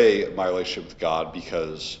in the way of my relationship with God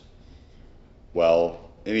because, well,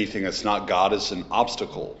 anything that's not God is an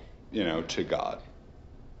obstacle, to God.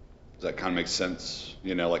 Does that kind of make sense?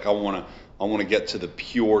 Like I want to get to the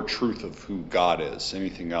pure truth of who God is.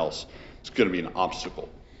 Anything else is going to be an obstacle.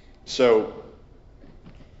 So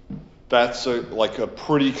that's like a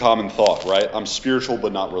pretty common thought, right? I'm spiritual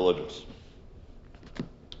but not religious.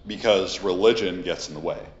 Because religion gets in the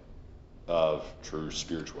way of true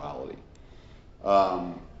spirituality.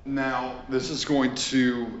 Now, this is going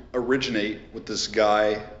to originate with this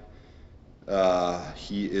guy.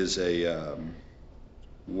 He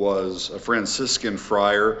was a Franciscan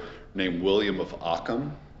friar named William of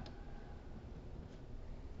Ockham.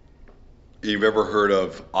 You've ever heard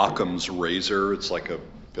of Occam's razor? It's like a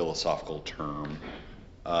philosophical term.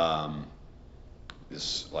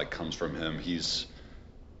 This comes from him. He's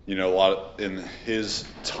in his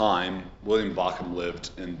time, William of Ockham lived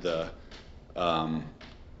in the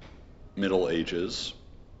Middle Ages,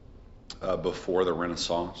 before the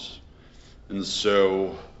Renaissance. And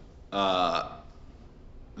so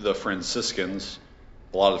the Franciscans,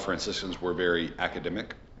 a lot of the Franciscans were very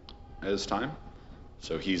academic at his time.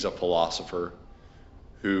 So he's a philosopher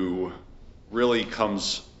who really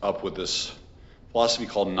comes up with this philosophy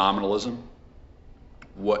called nominalism.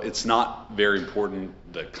 It's not very important,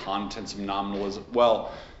 the contents of nominalism.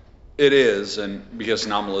 Well, it is, and because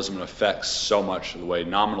nominalism affects so much of the way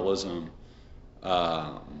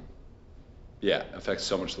affects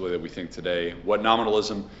so much of the way that we think today. What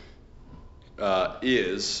nominalism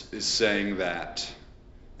is saying that,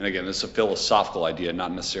 and again, this is a philosophical idea,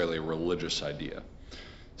 not necessarily a religious idea.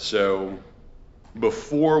 So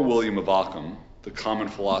before William of Ockham, the common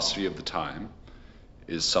philosophy of the time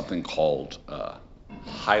is something called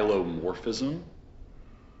hylomorphism,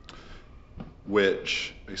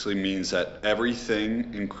 which basically means that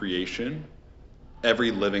everything in creation,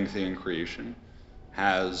 every living thing in creation,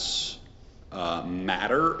 has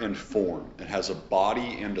matter and form. It has a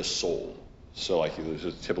body and a soul. So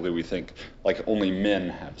typically we think like only men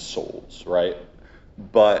have souls, right?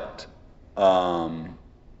 But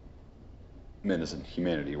men isn't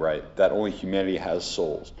humanity, right? That only humanity has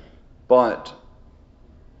souls. But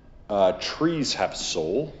trees have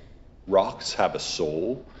soul, rocks have a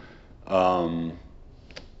soul,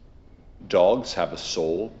 dogs have a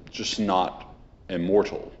soul, just not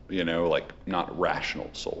immortal, not rational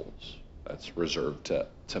souls. That's reserved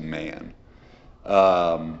to man.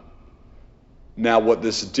 Now what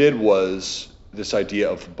this did was, this idea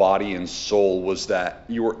of body and soul was that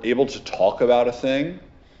you were able to talk about a thing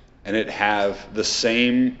and it have the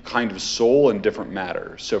same kind of soul and different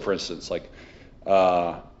matter. So for instance,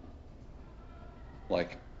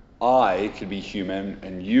 I could be human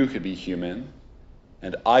and you could be human,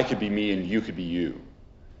 and I could be me and you could be you.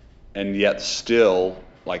 And yet still,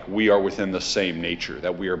 we are within the same nature,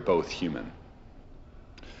 that we are both human.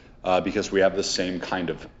 Because we have the same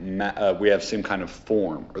kind of same kind of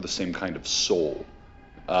form, or the same kind of soul.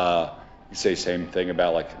 You say same thing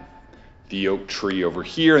about the oak tree over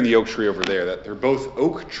here and the oak tree over there, that they're both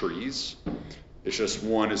oak trees. It's just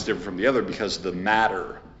one is different from the other because the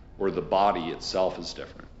matter or the body itself is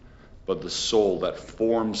different. But the soul that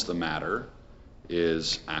forms the matter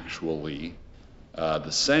is actually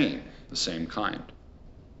the same kind.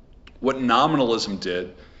 What nominalism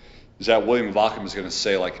did is that William of Ockham is going to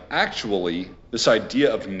say, actually, this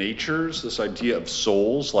idea of natures, this idea of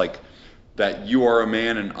souls, that you are a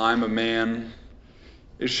man and I'm a man,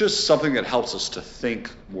 it's just something that helps us to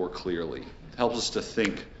think more clearly. It helps us to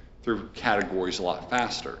think through categories a lot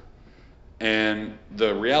faster. And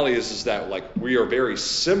the reality is that we are very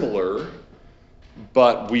similar,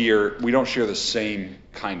 but we don't share the same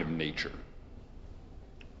kind of nature.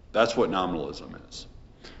 That's what nominalism is.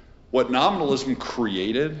 What nominalism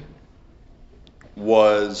created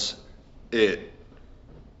was it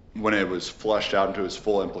when it was fleshed out into its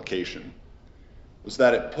full implication, was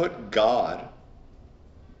that it put God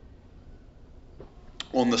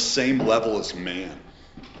on the same level as man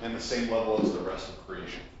and the same level as the rest of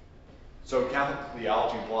creation. So Catholic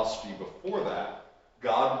theology and philosophy before that,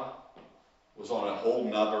 God was on a whole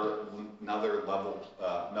another level,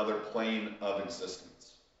 another plane of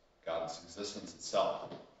existence, God's existence itself.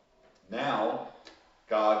 Now,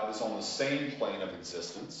 God is on the same plane of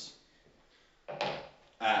existence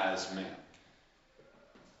as man.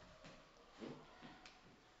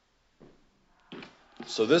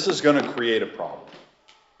 So this is going to create a problem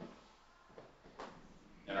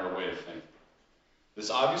in our way of thinking. This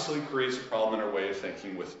obviously creates a problem in our way of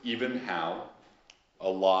thinking with even how a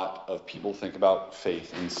lot of people think about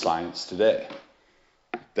faith in science today.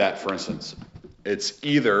 That, for instance, it's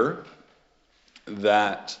either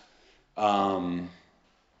that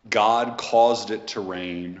God caused it to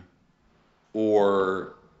rain,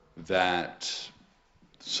 or that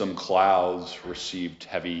some clouds received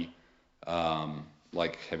heavy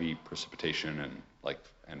precipitation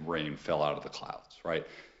and rain fell out of the clouds, right?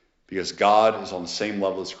 Because God is on the same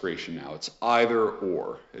level as creation now. It's either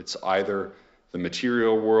or. It's either the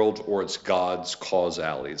material world or it's God's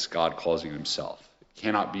causality. It's God causing himself. It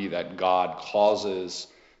cannot be that God causes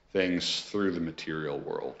things through the material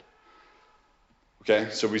world. Okay,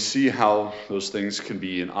 so we see how those things can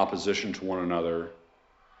be in opposition to one another,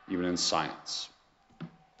 even in science.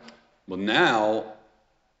 Well, now,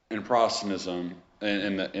 in Protestantism,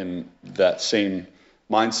 in that same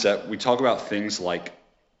mindset, we talk about things like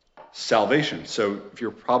salvation. So if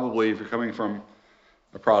you're coming from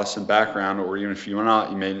a Protestant background, or even if you're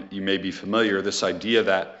not, you may be familiar, this idea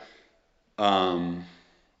that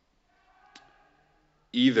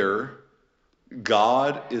either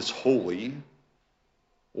God is holy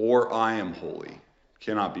or I am holy.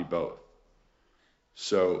 Cannot be both.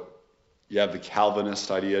 So you have the Calvinist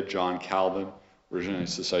idea, John Calvin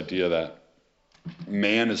originates this idea that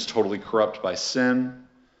man is totally corrupt by sin,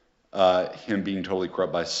 him being totally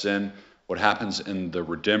corrupt by sin. What happens in the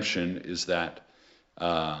redemption is that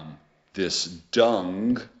this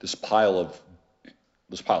dung, this pile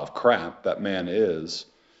of crap that man is,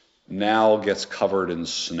 now gets covered in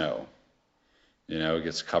snow. It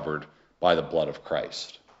gets covered by the blood of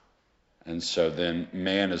Christ. And so then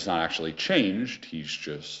man is not actually changed, he's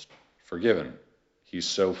just forgiven. He's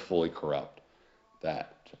so fully corrupt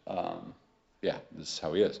that, this is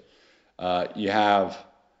how he is. You have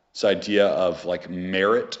this idea of like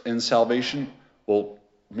merit in salvation. Well,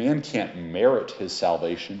 man can't merit his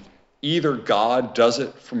salvation. Either God does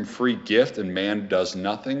it from free gift and man does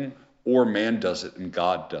nothing, or man does it and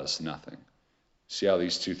God does nothing. See how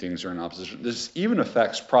these two things are in opposition? This even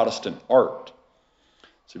affects Protestant art.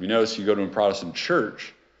 So if you notice, you go to a Protestant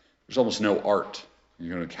church, there's almost no art. You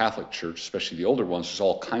go to a Catholic church, especially the older ones, there's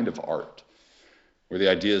all kind of art. Where the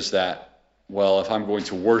idea is that, well, if I'm going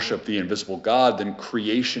to worship the invisible God, then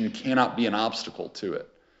creation cannot be an obstacle to it.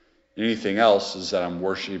 Anything else is that I'm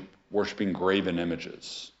worshiping graven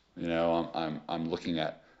images. I'm looking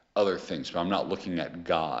at other things, but I'm not looking at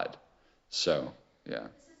God. So, yeah.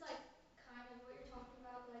 This is like kind of what you're talking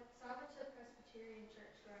about. Like, so I went to a Presbyterian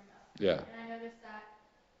church growing up. Yeah. And I noticed that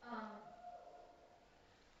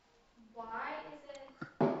why isn't,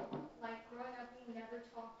 like, growing up, we never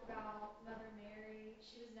talked about Mother Mary.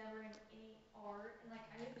 She was never in any art. And, like,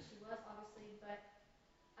 I knew who she was, obviously, but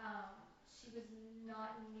she was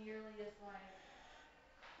not nearly as, like,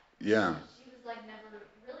 Yeah. she was, like, never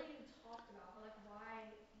really even talked about. But, like, why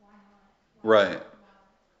not? Right.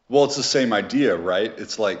 Well, it's the same idea, right?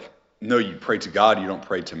 It's like, no, you pray to God, you don't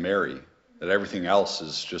pray to Mary. That everything else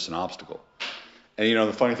is just an obstacle. And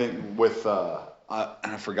the funny thing with,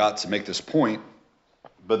 I forgot to make this point,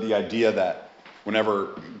 but the idea that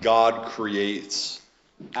whenever God creates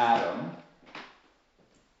Adam,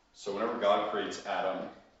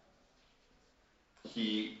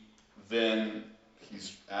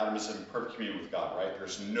 Adam is in perfect communion with God, right?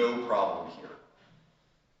 There's no problem here.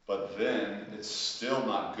 But then it's still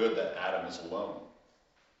not good that Adam is alone.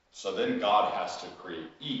 So then God has to create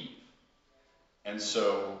Eve. And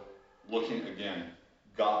so looking again,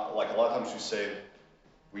 God, like a lot of times we say,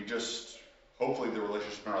 hopefully the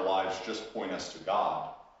relationship in our lives just point us to God.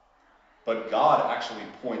 But God actually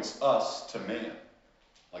points us to man.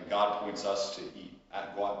 Like God points us to Eve.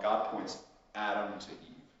 God points Adam to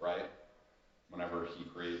Eve, right? Whenever he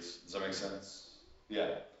creates. Does that make sense?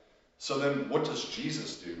 Yeah. So then what does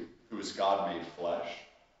Jesus do, who is God made flesh,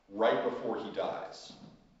 right before he dies?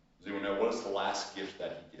 Does anyone know what is the last gift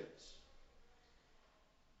that he gives?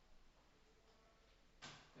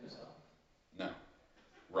 Himself. No.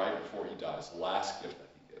 Right before he dies, the last gift that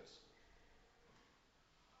he gives.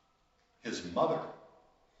 his mother.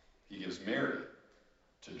 He gives Mary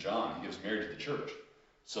to John. He gives Mary to the church.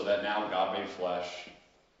 So that now God made flesh,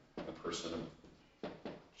 the person of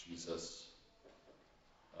Jesus.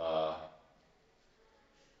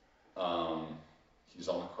 He's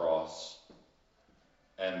on the cross.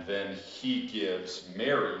 And then he gives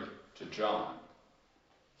Mary to John.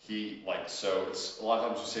 So it's a lot of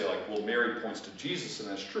times we say well, Mary points to Jesus, and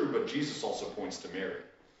that's true, but Jesus also points to Mary.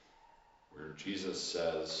 Where Jesus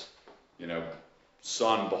says,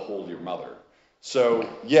 son, behold your mother. So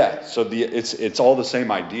it's all the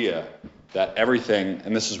same idea that everything,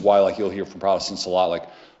 and this is why you'll hear from Protestants a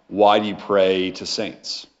lot, why do you pray to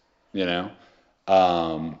saints?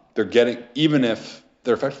 They're getting, even if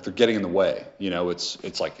they're effective, they're getting in the way. It's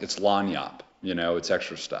lanyap, it's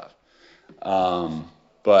extra stuff.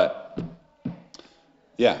 But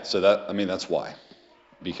yeah, so that's why,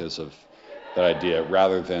 because of that idea,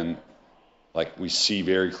 rather than we see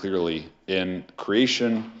very clearly in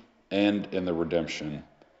creation and in the redemption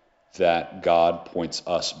that God points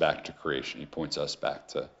us back to creation. He points us back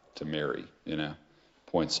to Mary,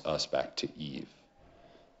 points us back to Eve.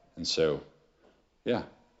 And so, yeah,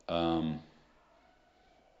 I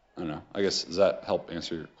don't know. I guess, does that help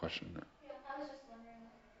answer your question? Yeah, I was just wondering,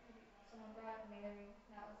 maybe someone brought up Mary,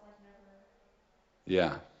 and that was never.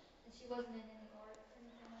 Yeah. And she wasn't in any art or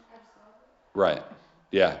anything. I just saw her. Right.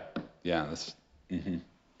 Yeah. Yeah. That's.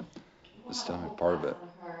 That's definitely part of it. On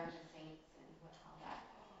her and the saints and how that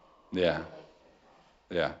Yeah. relates as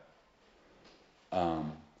well. Yeah.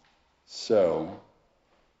 So,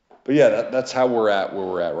 but yeah, that's how we're at where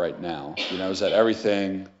we're at right now. Is that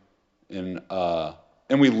everything and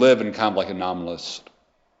we live in kind of a nominalist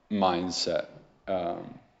mindset.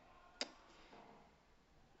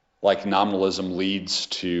 Nominalism leads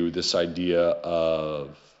to this idea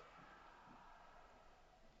of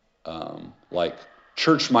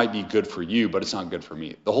church might be good for you, but it's not good for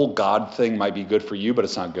me. The whole God thing might be good for you, but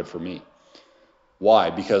it's not good for me. Why?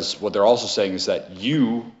 Because what they're also saying is that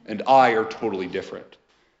you and I are totally different.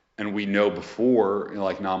 And we know before,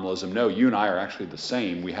 nominalism, no, you and I are actually the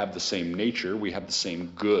same. We have the same nature. We have the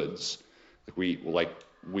same goods. We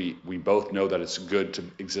both know that it's good to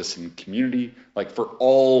exist in community. For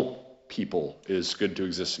all people, it is good to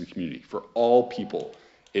exist in community. For all people,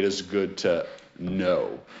 it is good to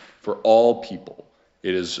know. For all people,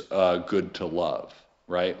 it is good to love,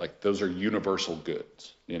 right? Those are universal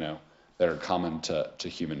goods, that are common to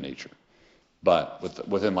human nature. But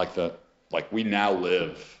within we now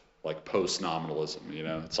live post-nominalism,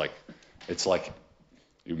 it's like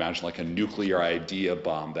you imagine a nuclear idea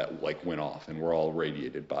bomb that went off and we're all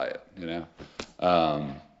radiated by it,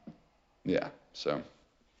 yeah, so.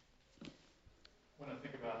 When I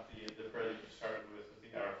think about the prayer that you started with the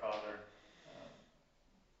Our Father,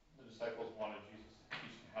 the disciples wanted Jesus to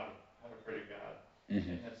teach them how to pray to God,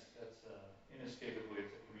 and that's inescapably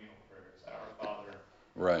it's a communal prayer. It's Our Father,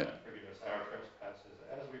 right? Forgive us our trespasses,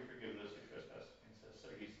 as we forgive those who trespass against us.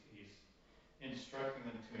 So he's instructing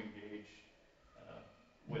them to engage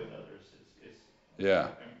with others. It's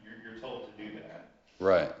yeah. You're told to do that.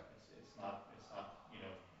 Right. It's not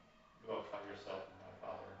go off by yourself and my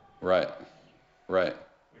Father. Right. Right.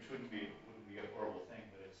 Which wouldn't be a horrible thing,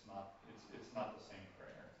 but it's not the same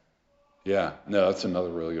prayer. Yeah, no, that's another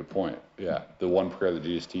really good point. Yeah, the one prayer that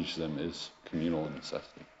Jesus teaches them is communal in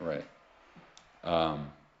necessity, right?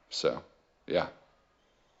 So, yeah.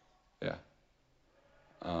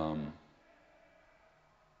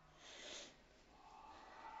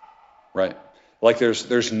 Right.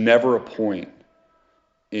 There's never a point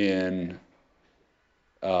in,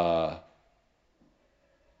 I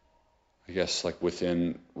guess,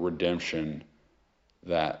 within redemption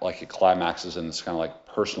that it climaxes in this kind of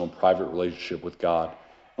personal private relationship with God.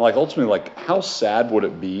 And ultimately, how sad would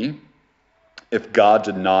it be if God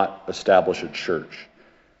did not establish a church?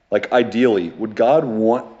 Ideally, would God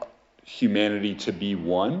want humanity to be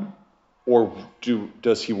one, or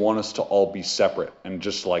does he want us to all be separate and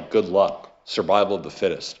just good luck, survival of the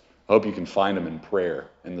fittest? I hope you can find him in prayer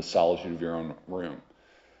in the solitude of your own room.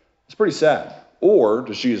 It's pretty sad. Or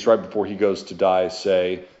does Jesus, right before he goes to die,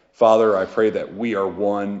 say, Father, I pray that we are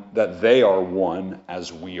one, that they are one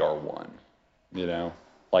as we are one.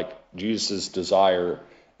 Jesus' desire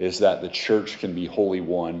is that the church can be wholly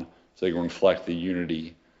one so they can reflect the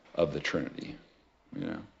unity of the Trinity.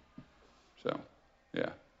 So, yeah.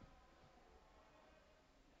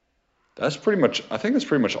 I think that's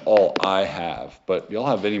pretty much all I have, but y'all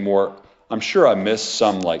have any more? I'm sure I missed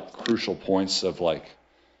some crucial points of whatever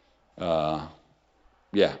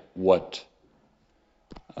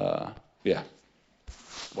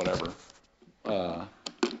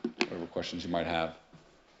questions you might have.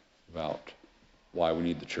 about why we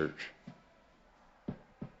need the church?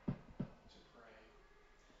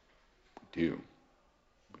 We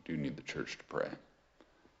do need the church to pray,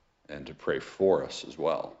 and to pray for us as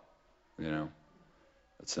well.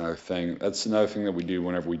 That's another thing that we do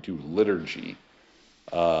whenever we do liturgy.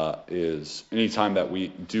 Is anytime that we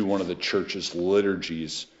do one of the church's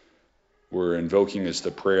liturgies, we're invoking as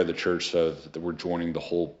the prayer of the church, so that we're joining the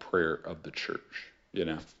whole prayer of the church.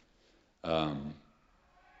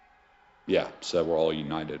 So we're all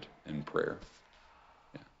united in prayer.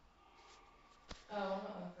 One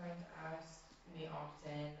of my friends asked me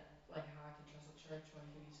often, like, how I can trust the church when it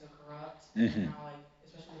can be so corrupt, and how, like,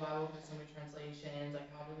 especially the Bible has so many translations, like,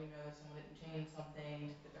 how do we know that someone didn't change something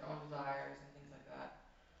to fit their own desires and things like that?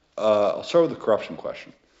 I'll start with the corruption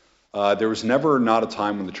question. There was never not a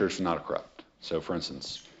time when the church was not corrupt. So, for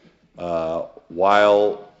instance,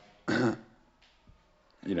 while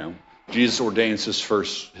Jesus ordains his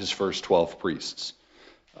first 12 priests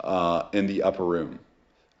in the upper room,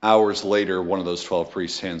 hours later, one of those 12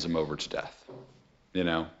 priests hands him over to death.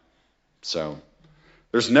 So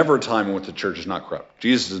there's never a time in which the church is not corrupt.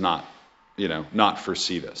 Jesus does not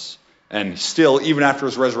foresee this. And still, even after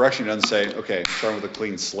his resurrection, he doesn't say, okay, I'm starting with a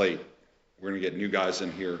clean slate. We're going to get new guys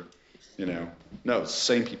in here. No, it's the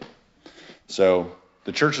same people. So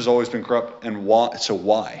the church has always been corrupt. And why? So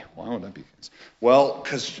why? Why would that be the case? Well,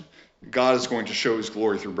 because God is going to show his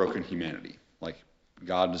glory through broken humanity. Like,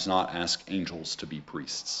 God does not ask angels to be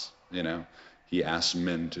priests. He asks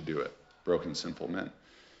men to do it, broken, sinful men.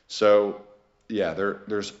 So, yeah,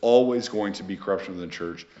 there's always going to be corruption in the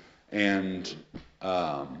church. And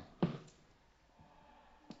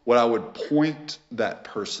what I would point that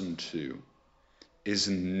person to is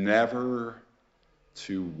never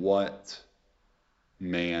to what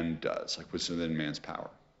man does, like what's within man's power.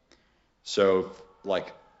 So,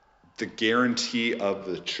 like, the guarantee of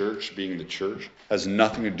the church being the church has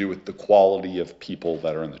nothing to do with the quality of people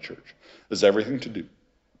that are in the church. It has everything to do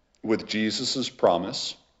with Jesus'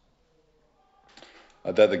 promise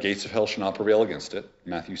that the gates of hell shall not prevail against it,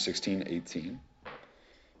 Matthew 16:18.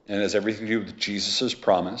 And it has everything to do with Jesus'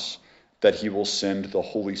 promise that he will send the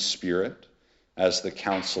Holy Spirit as the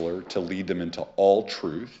counselor to lead them into all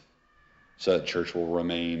truth, so that the church will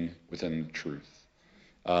remain within the truth.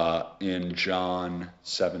 In John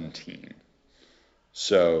 17.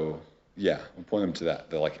 So, yeah, I'll point them to that.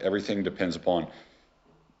 They're like, everything depends upon.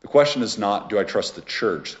 The question is not, do I trust the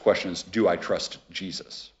church? The question is, do I trust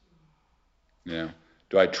Jesus? Do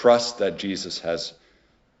I trust that Jesus has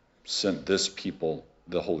sent this people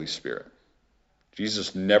the Holy Spirit?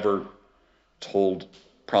 Jesus never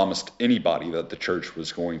promised anybody that the church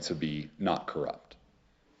was going to be not corrupt.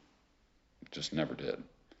 Just never did.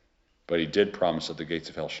 But he did promise that the gates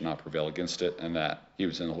of hell shall not prevail against it, and that he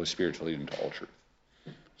would send the Holy Spirit to lead into all truth.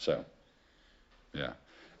 So, yeah.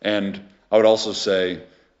 And I would also say,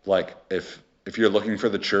 like, if you're looking for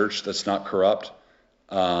the church that's not corrupt,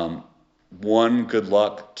 one, good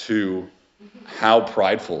luck. Two, how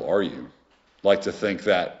prideful are you? Like, to think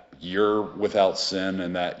that you're without sin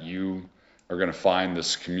and that you are going to find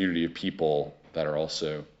this community of people that are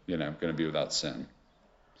also, going to be without sin.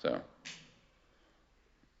 So,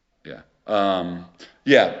 yeah.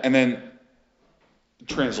 And then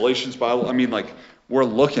translations Bible, I mean, like,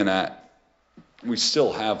 we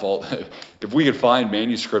still have if we could find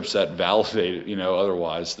manuscripts that validate it,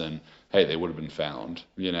 otherwise, then, hey, they would have been found,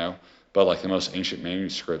 But, like, the most ancient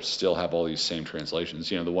manuscripts still have all these same translations.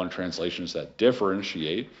 The one translations that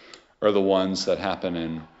differentiate are the ones that happen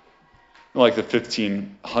in, like, the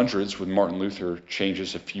 1500s, when Martin Luther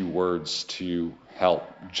changes a few words to help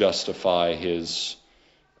justify his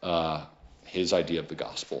idea of the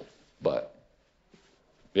gospel. But,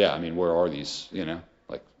 yeah, I mean, where are these,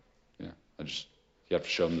 Like, you have to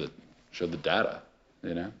show the data,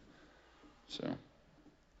 So. Can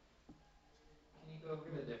you go over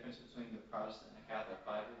the difference between the Protestant and the Catholic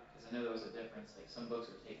Bible? Because I know there was a difference. Like, some books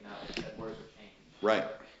were taken out, like said words were changed. Right.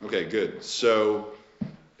 Okay, good. So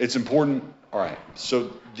it's important. All right.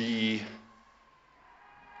 So Maybe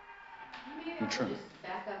I'll just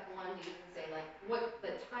back up one to even say, like, what the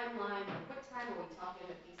timeline, what time are we talking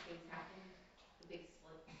that these things happen? The big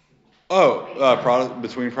split?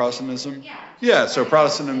 Between Protestantism? Yeah. Yeah, so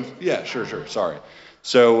Protestantism, yeah, sure, sorry.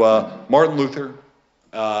 So Martin Luther,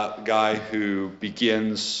 guy who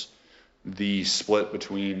begins the split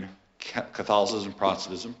between Catholicism and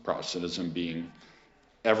Protestantism being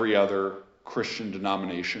every other Christian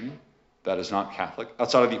denomination that is not Catholic,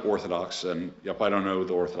 outside of the Orthodox, and I don't know who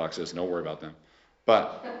the Orthodox is, don't worry about them.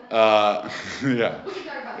 But, yeah. We can talk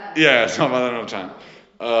about that. Yeah, it's not about that another time.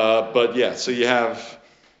 But, yeah, so you have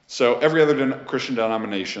So every other Christian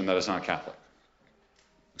denomination that is not Catholic,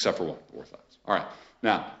 except for one, the Orthodox. All right.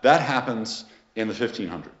 Now, that happens in the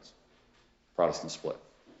 1500s. Protestant split.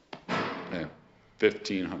 Yeah,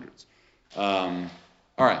 1500s. All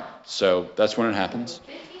right. So that's when it happens.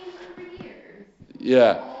 1,500 years.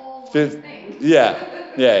 Yeah. All these things.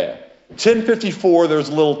 Yeah. 1054, there's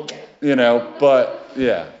a little, but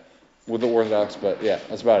yeah, with the Orthodox, but yeah,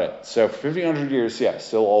 that's about it. So for 1500 years, yeah,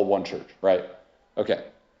 still all one church, right? Okay.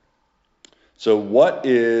 So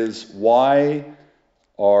why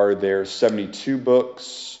are there 72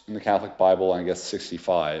 books in the Catholic Bible, and I guess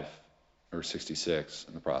 65 or 66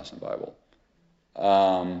 in the Protestant Bible?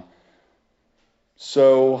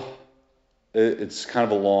 So it's kind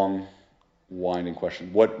of a long, winding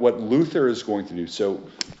question. What Luther is going to do,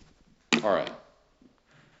 all right.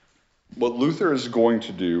 What Luther is going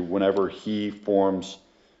to do whenever he forms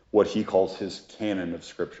what he calls his canon of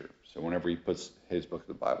Scripture, so whenever he puts his book of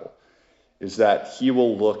the Bible, is that he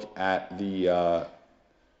will look at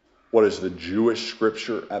what is the Jewish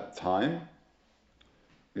Scripture at the time,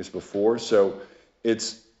 I guess before. So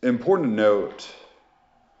it's important to note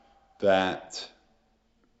that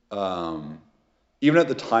even at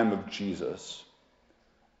the time of Jesus,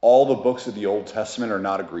 all the books of the Old Testament are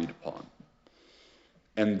not agreed upon.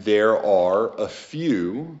 And there are a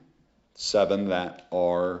few, 7 that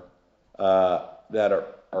are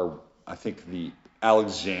I think the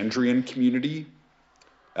Alexandrian community,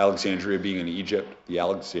 Alexandria being in Egypt, the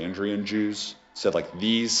Alexandrian Jews said like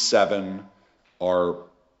these 7 are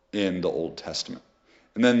in the Old Testament.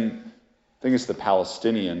 And then I think it's the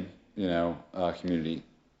Palestinian, community.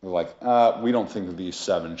 They're like, we don't think that these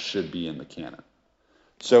 7 should be in the canon.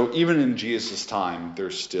 So even in Jesus' time,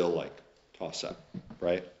 there's still like toss up,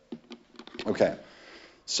 right? Okay.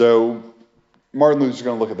 So Martin Luther's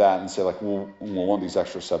going to look at that and say like, we'll want these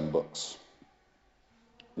extra 7 books.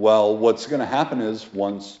 Well, what's going to happen is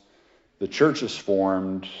once the church is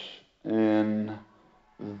formed in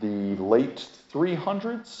the late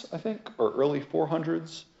 300s, I think, or early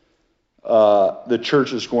 400s, the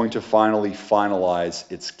church is going to finally finalize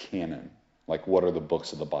its canon. Like, what are the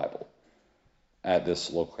books of the Bible at this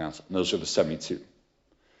local council? And those are the 72.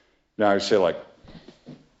 Now, you say, like,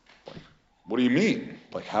 what do you mean?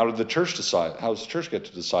 Like, how did the church decide? How does the church get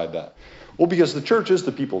to decide that? Well, because the church is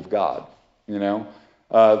the people of God,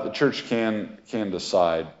 The church can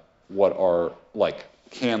decide what are,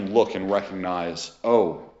 can look and recognize,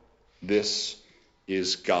 this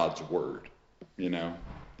is God's word,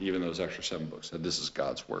 even those extra 7 books, that this is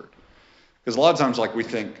God's word. Because a lot of times, we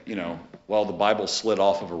think, the Bible slid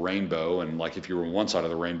off of a rainbow, and if you were on one side of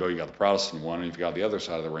the rainbow, you got the Protestant one, and if you got the other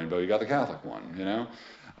side of the rainbow, you got the Catholic one,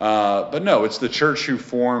 But no, it's the church who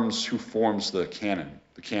forms the canon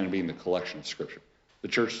being the collection of Scripture. The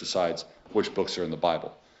church decides which books are in the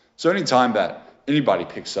Bible. So anytime that anybody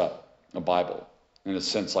picks up a Bible, in a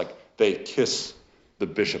sense, they kiss the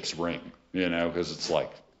bishop's ring, because it's you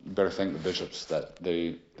better thank the bishops that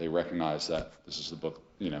they recognize that this is the book,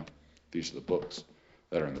 these are the books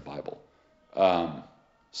that are in the Bible.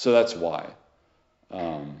 So that's why.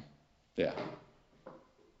 Yeah.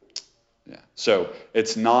 So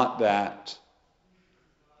it's not that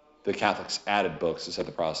the Catholics added books, it's that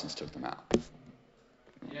the Protestants took them out. Those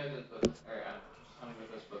books, or just tell me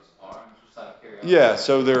what those books are, just out of curiosity. Yeah,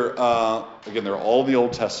 so they're all the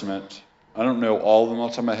Old Testament. I don't know all of them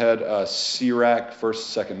off the top of my head. Sirach,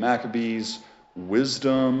 1st, 2nd Maccabees,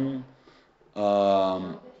 Wisdom,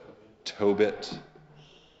 Tobit.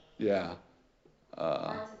 Yeah.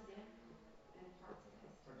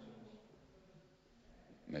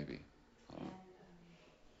 Maybe.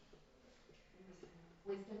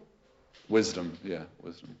 Wisdom.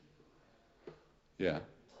 Yeah.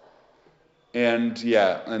 And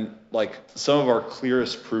some of our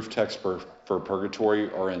clearest proof texts for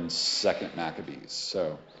purgatory are in 2nd Maccabees.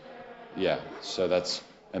 So, yeah. So that's,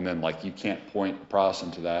 and then you can't point a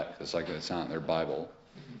Protestant to that because it's not in their Bible.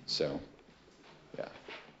 So, yeah.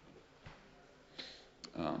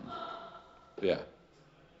 Yeah.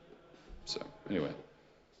 So anyway.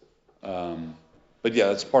 But yeah,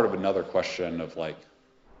 that's part of another question of where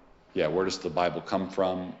does the Bible come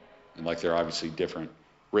from? And there are obviously different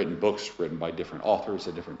written books written by different authors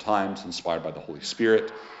at different times, inspired by the Holy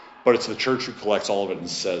Spirit. But it's the church who collects all of it and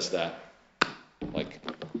says that,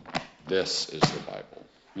 this is the Bible,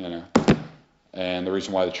 And the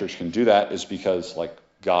reason why the church can do that is because,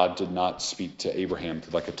 God did not speak to Abraham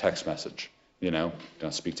through a text message, Don't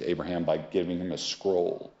speak to Abraham by giving him a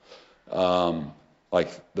scroll. The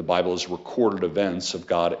Bible is recorded events of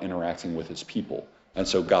God interacting with his people. And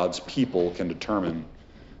so God's people can determine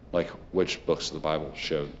which books of the Bible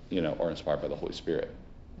are inspired by the Holy Spirit.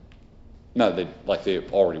 No, they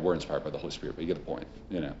already were inspired by the Holy Spirit, but you get the point,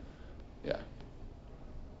 Yeah.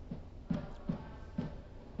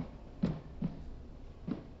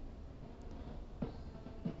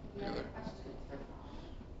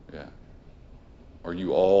 Yeah. Are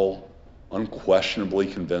you all unquestionably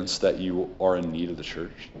convinced that you are in need of the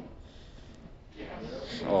church?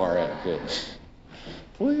 All right, good.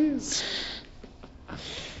 Please.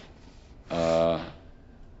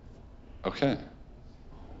 Okay.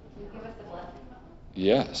 Can you give us a blessing?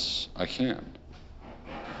 Yes, I can.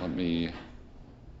 Let me